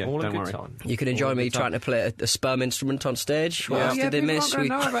 All a don't good worry. time. You can enjoy me trying to play a sperm instrument on stage. What else did they people miss? aren't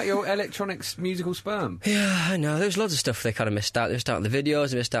gonna know about your electronics musical sperm. Yeah, I know. There's loads of stuff they kind of missed out. They missed out on the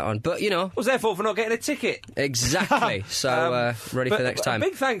videos, they missed out on... But, you know... It was their fault for not getting a ticket. Exactly. So, ready for the next time.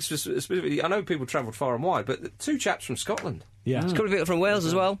 Big thanks specifically. I know people travelled far and wide, but 2 chaps from Scotland. Yeah. A couple of people from Wales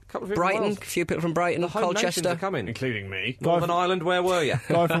as well. Couple of people from Brighton, Wales. a few people from Brighton, The home nations Colchester. are coming. Including me. Northern Ireland, where were you?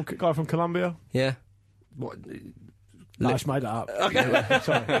 Guy from Colombia. Yeah. What? No, I just made that up. Okay.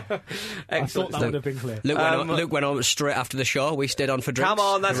 Sorry. I thought that would have been clear. Luke went on straight after the show. We stayed on for drinks. Come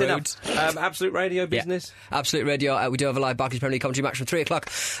on, that's Rude. enough. Absolute Radio business. Yeah. Absolute Radio. We do have a live Barclays Premier League commentary match from 3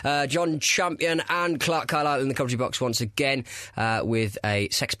 o'clock. John Champion and Clark Carlisle in the commentary box once again with a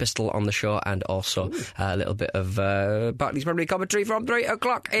Sex Pistol on the show and also a little bit of Barclays Premier League commentary from 3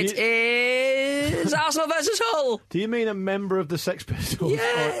 o'clock. It is Arsenal versus Hull. Do you mean a member of the Sex Pistols or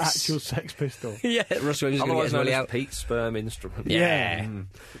an actual Sex Pistol? Yeah, Russ Williams is going to get Otherwise his known money as out. Pete's sperm instrument. Yeah.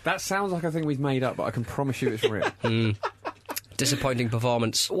 That sounds like a thing we've made up, but I can promise you it's real. Disappointing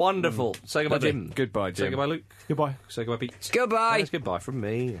performance. Wonderful. Say goodbye, Lovely. Jim. Goodbye, Jim. Say goodbye, Luke. Goodbye. Say goodbye, Pete. Goodbye. And it's goodbye from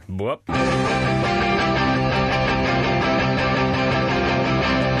me. Whoop.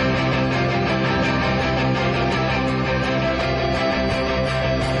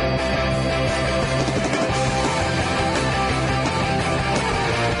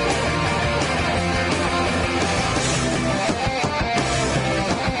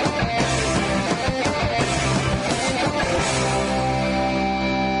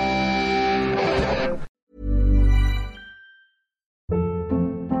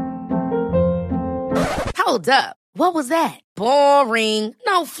 Hold up. What was that? Boring.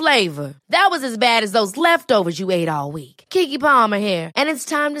 No flavor. That was as bad as those leftovers you ate all week. Keke Palmer here. And it's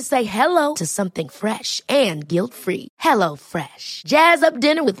time to say hello to something fresh and guilt-free. Hello Fresh. Jazz up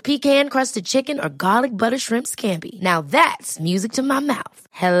dinner with pecan-crusted chicken or garlic butter shrimp scampi. Now that's music to my mouth.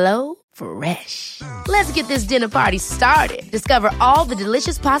 Hello Fresh. Let's get this dinner party started. Discover all the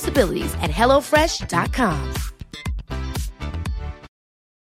delicious possibilities at HelloFresh.com.